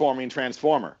non-transforming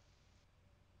transformer.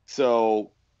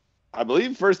 So, I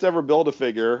believe first ever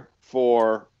Build-A-Figure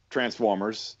for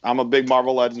Transformers. I'm a big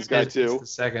Marvel Legends guy, too.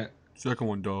 It's the Second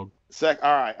one, dog. All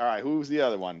right. Who's the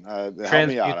other one? Help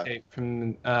me out. Transmutate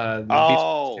from the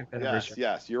Beast Wars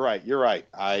Yes. You're right.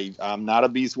 I'm not a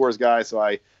Beast Wars guy, so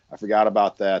I forgot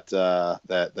about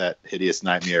that hideous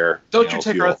nightmare. Don't you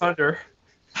take our thunder.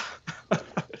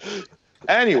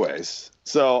 Anyways,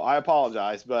 so I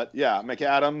apologize, but yeah,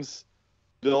 McAdams,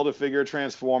 Build-A-Figure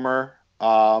Transformer.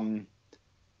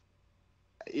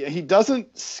 He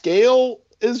doesn't scale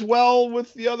as well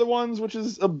with the other ones, which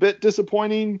is a bit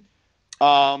disappointing.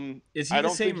 Is he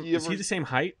the same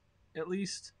height at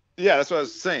least? Yeah, that's what I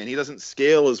was saying. He doesn't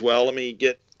scale as well. Let me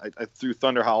get. I threw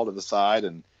Thunder Howl to the side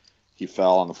and he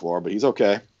fell on the floor, but he's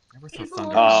okay. Never throw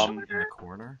Thunder in the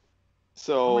corner.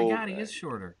 So. Oh my god, he is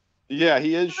shorter. Yeah,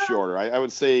 he is shorter. I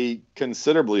would say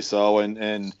considerably so.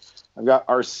 And I've got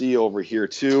RC over here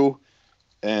too.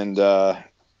 And the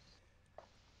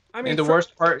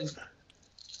worst part is.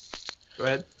 Go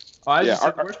ahead.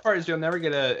 The worst part is you'll never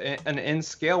get an in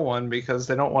scale one because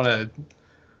they don't want to.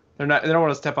 They don't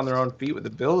want to step on their own feet with the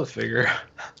Build-A-Figure.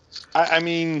 I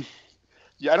mean,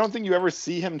 yeah, I don't think you ever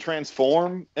see him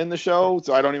transform in the show,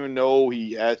 so I don't even know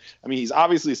he's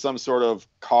obviously some sort of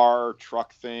car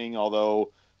truck thing.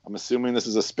 Although I'm assuming this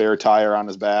is a spare tire on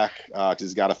his back because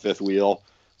he's got a fifth wheel.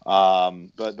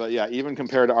 But yeah, even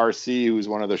compared to RC, who's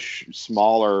one of the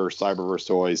smaller Cyberverse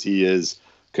toys, he is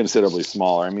considerably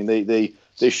smaller. I mean, they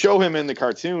show him in the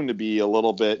cartoon to be a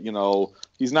little bit,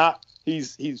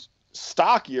 he's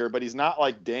stockier, but he's not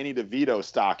like Danny DeVito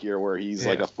stockier, where he's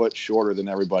like a foot shorter than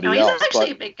everybody else. He's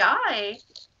actually a big guy.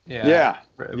 Yeah.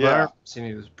 I've seen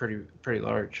he was pretty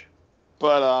large.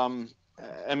 But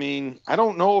I mean, I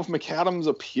don't know if McAdams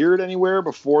appeared anywhere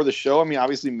before the show. I mean,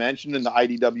 obviously mentioned in the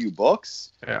IDW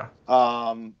books. Yeah.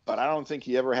 But I don't think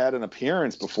he ever had an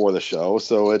appearance before the show.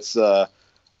 So it's I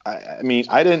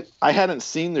hadn't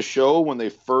seen the show when they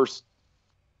first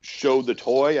showed the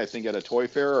toy, I think at a toy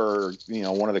fair or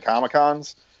one of the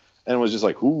Comic-Cons, and was just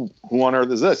like, who on earth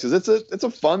is this? Because it's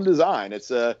a fun design. It's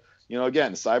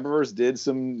again, Cyberverse did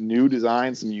some new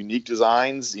designs, some unique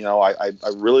designs. I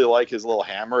really like his little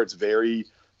hammer. It's very,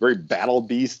 very Battle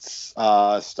Beasts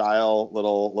style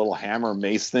little hammer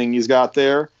mace thing he's got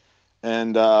there.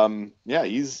 And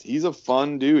he's a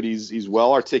fun dude. He's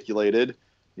well articulated.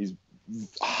 He's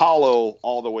hollow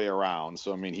all the way around.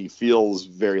 So, I mean, he feels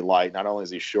very light. Not only is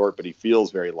he short, but he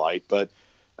feels very light. But,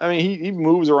 I mean, he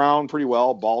moves around pretty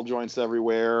well. Ball joints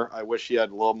everywhere. I wish he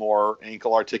had a little more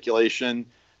ankle articulation.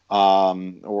 He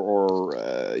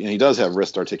does have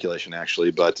wrist articulation,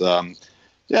 actually. But,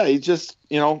 he's just,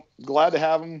 glad to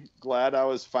have him. Glad I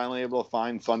was finally able to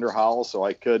find Thunder Howl so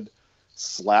I could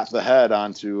slap the head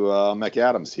onto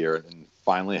McAdams here and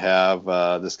finally have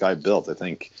this guy built. I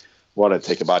think it'd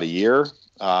take about a year,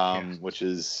 which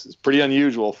is pretty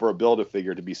unusual for a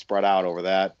Build-A-Figure to be spread out over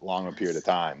that long a period of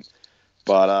time.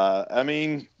 But I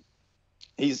mean,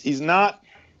 he's not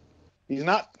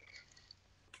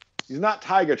not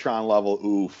Tigatron level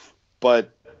Oof,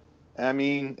 but I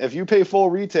mean, if you pay full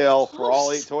retail for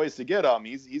all 8 toys to get him,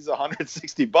 he's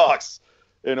 $160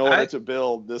 in order to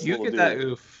build this little dude. You get that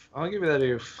Oof. I'll give you that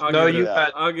Oof.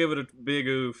 I'll give it a big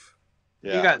Oof.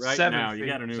 Yeah. You got right 7 now, you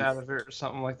got an Oof out of it or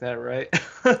something like that, right?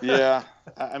 Yeah.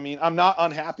 I mean, I'm not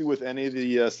unhappy with any of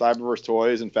the Cyberverse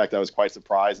toys. In fact, I was quite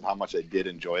surprised at how much I did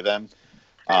enjoy them.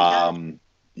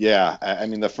 Yeah. I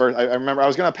mean, I remember I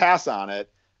was going to pass on it,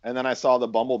 and then I saw the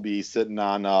Bumblebee sitting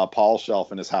on Paul's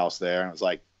shelf in his house there, and I was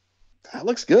like, that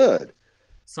looks good.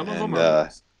 Some of them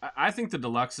are. I think the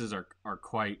deluxes are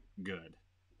quite good.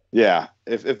 Yeah.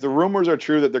 If the rumors are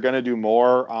true that they're going to do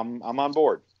more, I'm on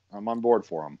board. I'm on board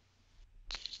for them.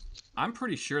 I'm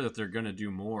pretty sure that they're going to do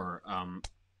more.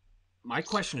 My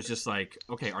question is just like,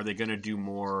 okay, are they going to do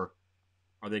more?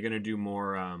 Are they going to do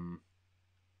more? Are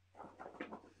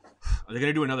they going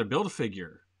to do another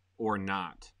Build-A-Figure or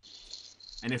not?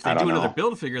 And if they do another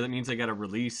Build-A-Figure, that means they got to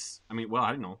release. I mean, well,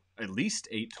 I don't know, at least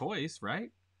 8 toys,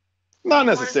 right? Not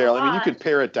necessarily. I mean, you could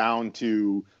pare it down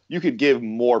to. You could give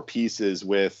more pieces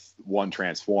with one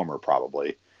Transformer,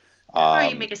 probably. Or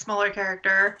you make a smaller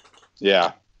character.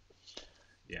 Yeah.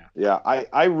 Yeah.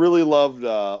 I really loved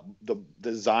the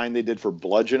design they did for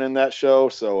Bludgeon in that show.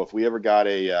 So if we ever got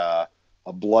a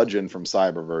Bludgeon from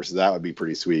Cyberverse, that would be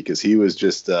pretty sweet because he was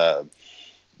just a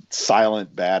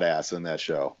silent badass in that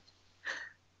show.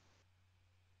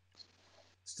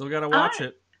 Still gotta watch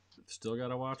it. Still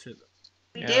gotta watch it.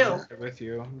 We do. With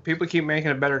you, people keep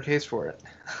making a better case for it.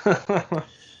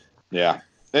 Yeah,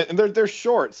 and they're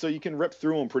short, so you can rip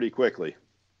through them pretty quickly.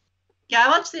 Yeah, I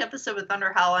watched the episode with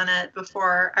Thunderhowl in it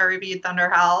before I reviewed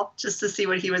Thunderhowl just to see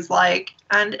what he was like,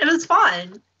 and it was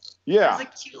fun. Yeah, it was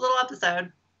a cute little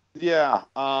episode. Yeah,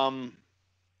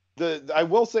 I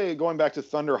will say, going back to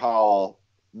Thunderhowl,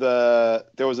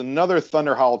 there was another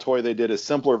Thunderhowl toy they did, a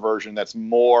simpler version that's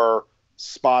more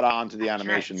spot on to the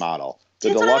animation model. The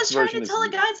That's deluxe what I was trying version to tell the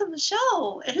guys on the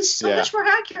show. It is so much more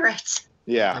accurate.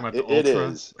 Yeah, it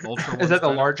is. Is that the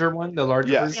larger one? The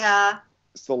larger version? Yeah.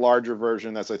 It's the larger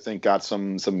version that's, I think, got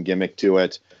some gimmick to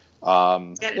it.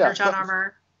 Energon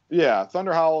armor. Yeah,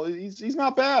 Thunderhowl, he's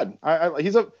not bad.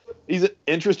 He's an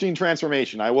interesting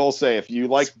transformation. I will say, if you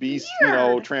like Beast,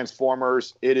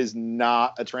 Transformers, it is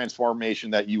not a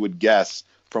transformation that you would guess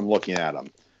from looking at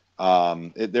him.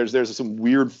 There's some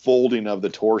weird folding of the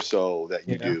torso that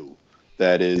you do.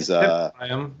 That is. I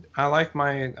like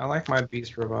my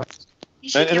Beast robot.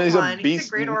 And he's a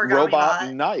Beast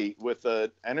robot knight with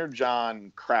an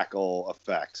Energon crackle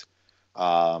effect.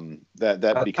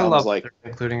 That becomes, I love like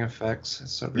including effects.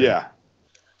 It's so great. Yeah.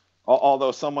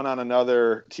 Although someone on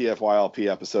another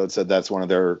TFYLP episode said that's one of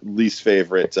their least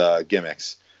favorite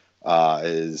gimmicks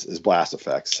is blast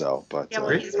effects. So, but yeah,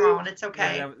 well, he's wrong. It's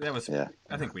okay. Yeah, that was. Yeah.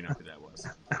 I think we know who that was.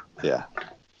 Yeah.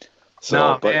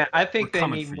 So, man, I think they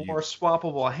need more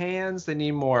swappable hands. They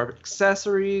need more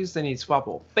accessories. They need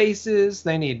swappable faces.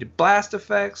 They need blast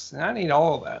effects. And I need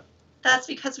all of that. That's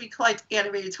because we collect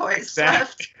animated toys. Yeah,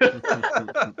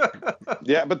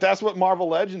 but that's what Marvel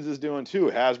Legends is doing too.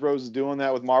 Hasbro's is doing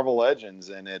that with Marvel Legends,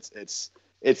 and it's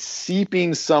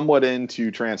seeping somewhat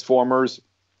into Transformers.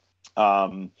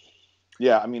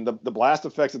 Yeah, I mean the blast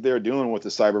effects that they were doing with the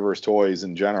Cyberverse toys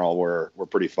in general were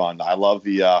pretty fun. I love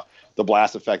the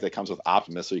blast effect that comes with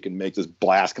Optimus, so you can make this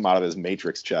blast come out of his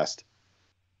Matrix chest.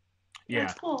 Yeah,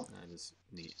 that's cool. That is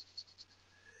neat.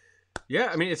 Yeah,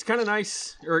 I mean, it's kind of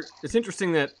nice, or it's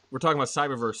interesting that we're talking about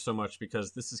Cyberverse so much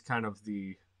because this is kind of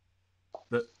the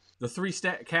three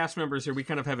cast members here. We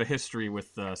kind of have a history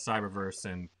with Cyberverse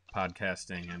and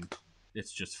podcasting, and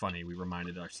it's just funny. We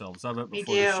reminded ourselves of it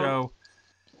before the show.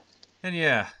 And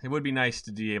yeah, it would be nice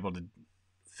to be able to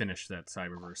finish that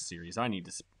Cyberverse series. I need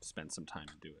to spend some time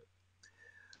to do it.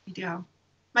 Me too.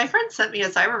 My friend sent me a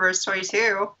Cyberverse toy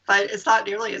too, but it's not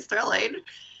nearly as thrilling.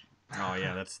 Oh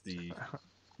yeah, that's the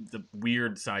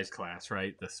weird size class,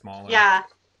 right? The smaller. Yeah.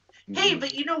 Hey,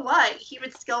 but you know what? He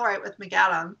would skill right with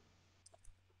Macaddam.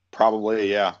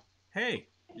 Probably, yeah. Hey,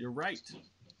 you're right.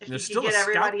 If There's you still could a get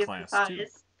scout everybody class size. too.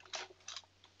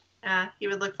 Yeah, he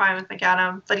would look fine with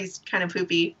Macaddam, but he's kind of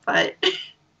poopy. But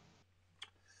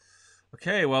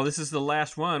okay, well, this is the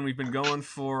last one. We've been going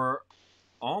for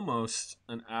almost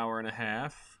an hour and a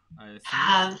half. I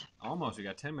think almost. We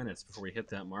got 10 minutes before we hit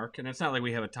that mark, and it's not like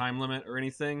we have a time limit or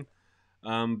anything.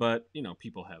 But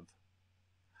people have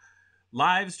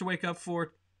lives to wake up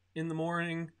for in the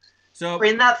morning. So we're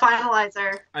in that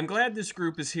finalizer. I'm glad this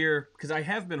group is here because I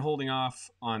have been holding off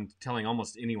on telling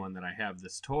almost anyone that I have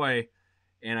this toy.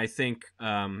 And I think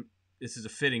this is a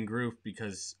fitting group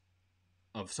because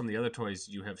of some of the other toys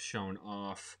you have shown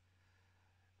off.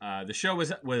 The show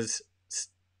was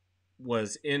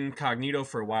was incognito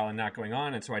for a while and not going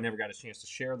on, and so I never got a chance to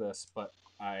share this, but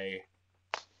I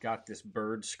got this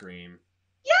Birdscream.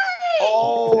 Yay!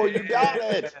 Oh, you got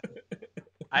it!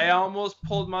 I almost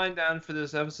pulled mine down for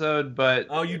this episode, but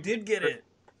Oh, you did get it.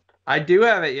 I do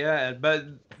have it, yeah. But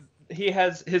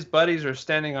his buddies are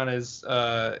standing on his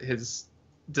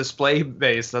display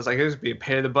base. I was like, it would be a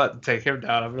pain in the butt to take him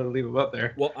down. I'm gonna leave him up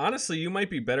there. Well, honestly, you might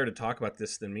be better to talk about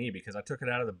this than me because I took it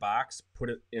out of the box, put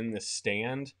it in the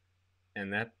stand,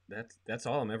 and that's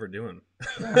all I'm ever doing.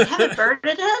 You haven't burned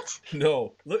it?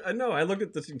 No, no. I looked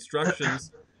at the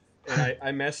instructions and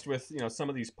I messed with some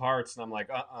of these parts, and I'm like,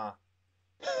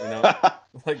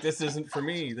 like this isn't for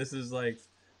me. This is like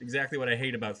exactly what I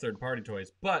hate about third-party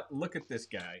toys. But look at this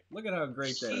guy. Look at how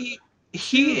great that is.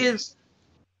 He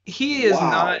is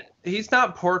Wow. not. He's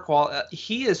not poor quality.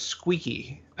 He is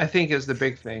squeaky, I think, is the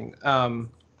big thing.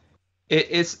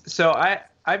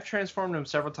 I've transformed him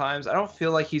several times. I don't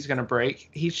feel like he's gonna break.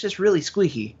 He's just really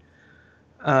squeaky.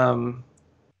 But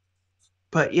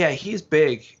yeah, he's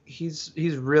big. He's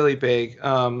really big.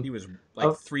 He was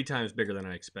like 3 times bigger than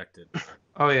I expected.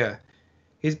 Oh yeah,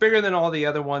 he's bigger than all the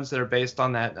other ones that are based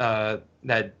on that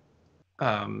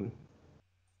art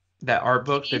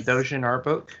book, the Dojin art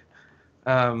book.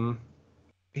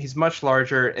 He's much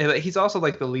larger, and he's also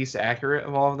like the least accurate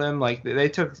of all of them. Like they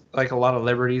took like a lot of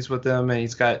liberties with him, and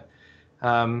he's got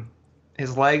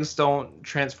his legs don't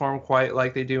transform quite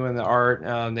like they do in the art.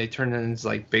 They turn in his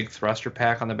like big thruster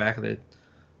pack on the back of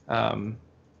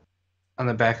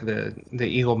the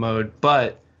eagle mode,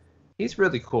 but he's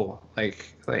really cool.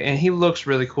 Like and he looks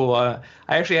really cool. I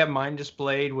actually have mine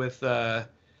displayed with the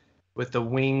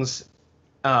wings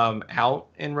out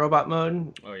in robot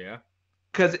mode. Oh yeah.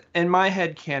 Because in my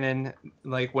head canon,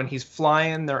 like when he's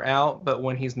flying, they're out, but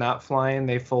when he's not flying,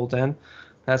 they fold in.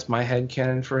 That's my head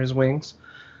canon for his wings.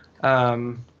 But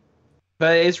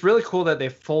it's really cool that they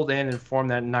fold in and form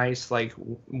that nice like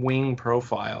wing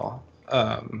profile.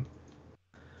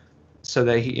 So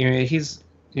that he's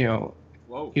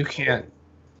Whoa. you can't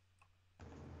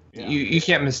Yeah. you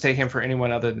can't mistake him for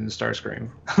anyone other than Starscream.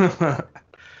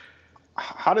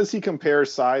 How does he compare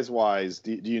size-wise?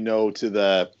 Do you know to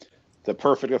the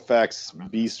Perfect Effects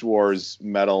Beast Wars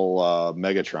Metal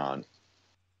Megatron?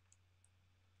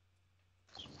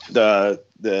 The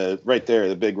right there,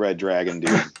 the big red dragon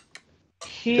dude.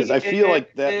 Because I feel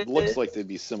like that looks like they'd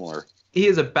be similar. He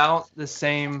is about the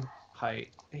same height.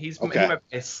 He Okay. might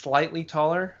be slightly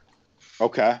taller.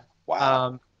 Okay.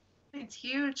 Wow. It's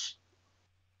huge.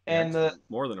 And the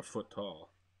More than a foot tall.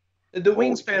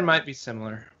 wingspan might be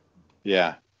similar.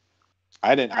 Yeah.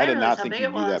 I did I didn't not realize how think big he'd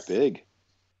it be that was. big.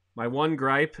 My one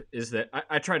gripe is that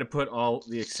I try to put all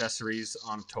the accessories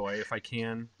on a toy if I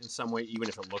can in some way, even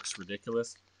if it looks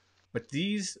ridiculous. But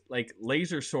these like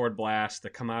laser sword blasts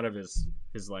that come out of his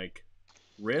like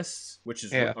wrists, which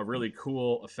is Yeah. a really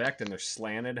cool effect, and they're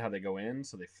slanted how they go in,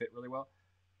 so they fit really well.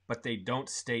 But they don't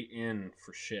stay in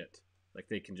for shit. Like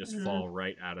they can just fall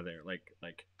right out of there, like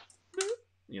like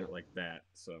that.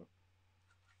 So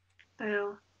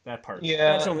Boo. that part,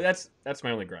 Yeah. that's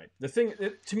my only gripe. The thing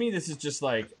to me, this is just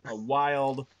like a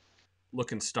wild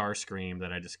looking Starscream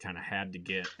that I just kind of had to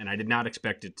get, and I did not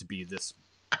expect it to be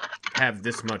have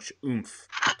this much oomph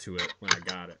to it when I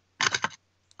got it.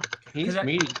 He's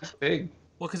meaty. He's big.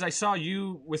 Well, because I saw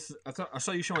you I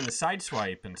saw you showing the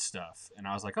sideswipe and stuff, and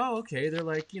I was like, oh, okay, they're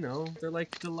like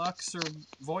Deluxe or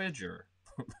Voyager,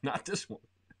 not this one.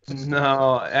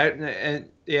 No, and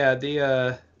yeah,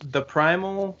 the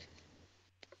primal,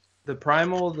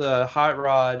 the hot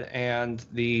rod, and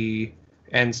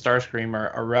Starscream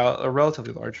are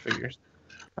relatively large figures.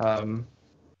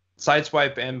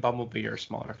 Sideswipe and Bumblebee are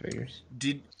smaller figures.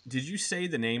 Did you say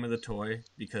the name of the toy?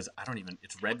 Because I don't even.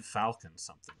 It's Red Falcon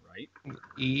something, right?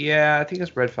 Yeah, I think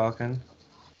it's Red Falcon.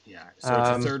 Yeah. So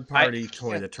it's a third-party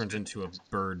toy that turns into a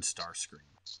bird Starscream.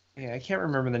 Yeah, I can't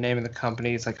remember the name of the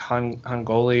company. It's like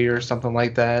Hungoli or something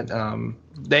like that.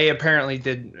 They apparently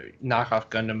did knockoff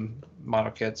Gundam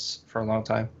model kits for a long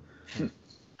time.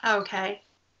 Okay.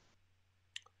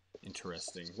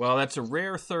 Interesting. Well, that's a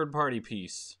rare third-party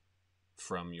piece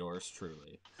from yours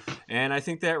truly. And I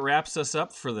think that wraps us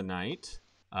up for the night.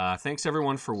 Thanks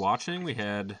everyone for watching. We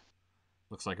had,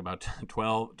 looks like about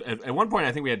 12, at one point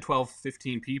I think we had 12,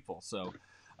 15 people. So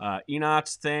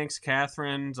Enots, thanks,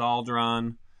 Catherine,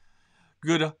 Zaldron,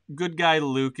 good guy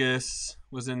Lucas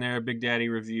was in there, Big Daddy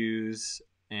Reviews,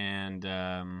 and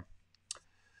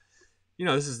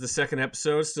this is the second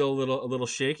episode, still a little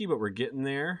shaky, but we're getting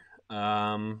there.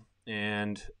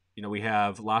 And we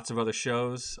have lots of other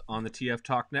shows on the TF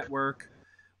Talk Network.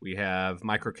 We have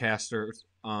microcasters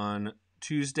on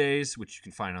Tuesdays, which you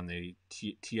can find on the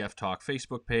TF Talk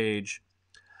Facebook page.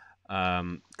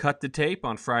 Cut the Tape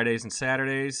on Fridays and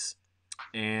Saturdays.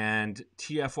 And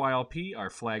TFYLP, our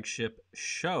flagship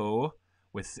show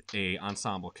with a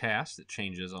ensemble cast that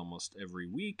changes almost every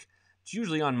week. It's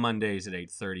usually on Mondays at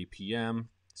 8:30 p.m.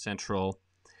 Central.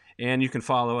 And you can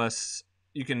follow us.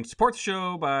 You can support the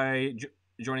show by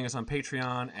joining us on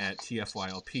Patreon at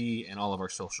TFYLP, and all of our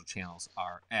social channels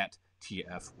are at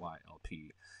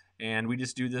TFYLP. And we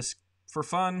just do this for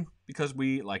fun because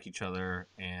we like each other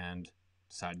and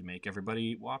decide to make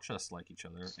everybody watch us like each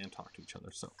other and talk to each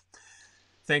other. So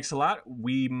thanks a lot.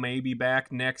 We may be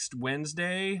back next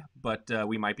Wednesday, but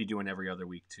we might be doing every other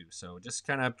week too. So just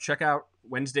kind of check out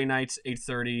Wednesday nights,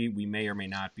 8:30. We may or may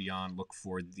not be on. Look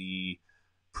for the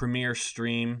premiere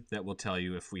stream that will tell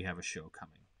you if we have a show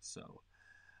coming. So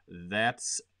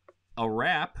that's a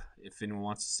wrap. If anyone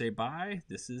wants to say bye,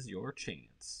 this is your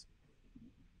chance.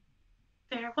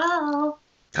 Farewell.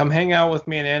 Come hang out with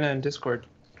me and Anna in Discord.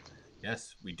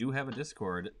 Yes, we do have a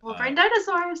Discord. We'll bring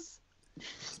dinosaurs.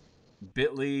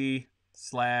 bit.ly/TF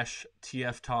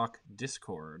Talk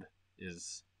Discord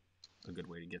is a good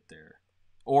way to get there.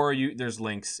 Or there's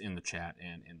links in the chat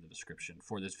and in the description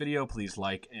for this video. Please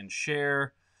like and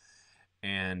share.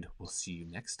 And we'll see you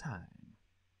next time.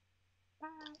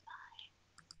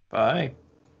 Bye.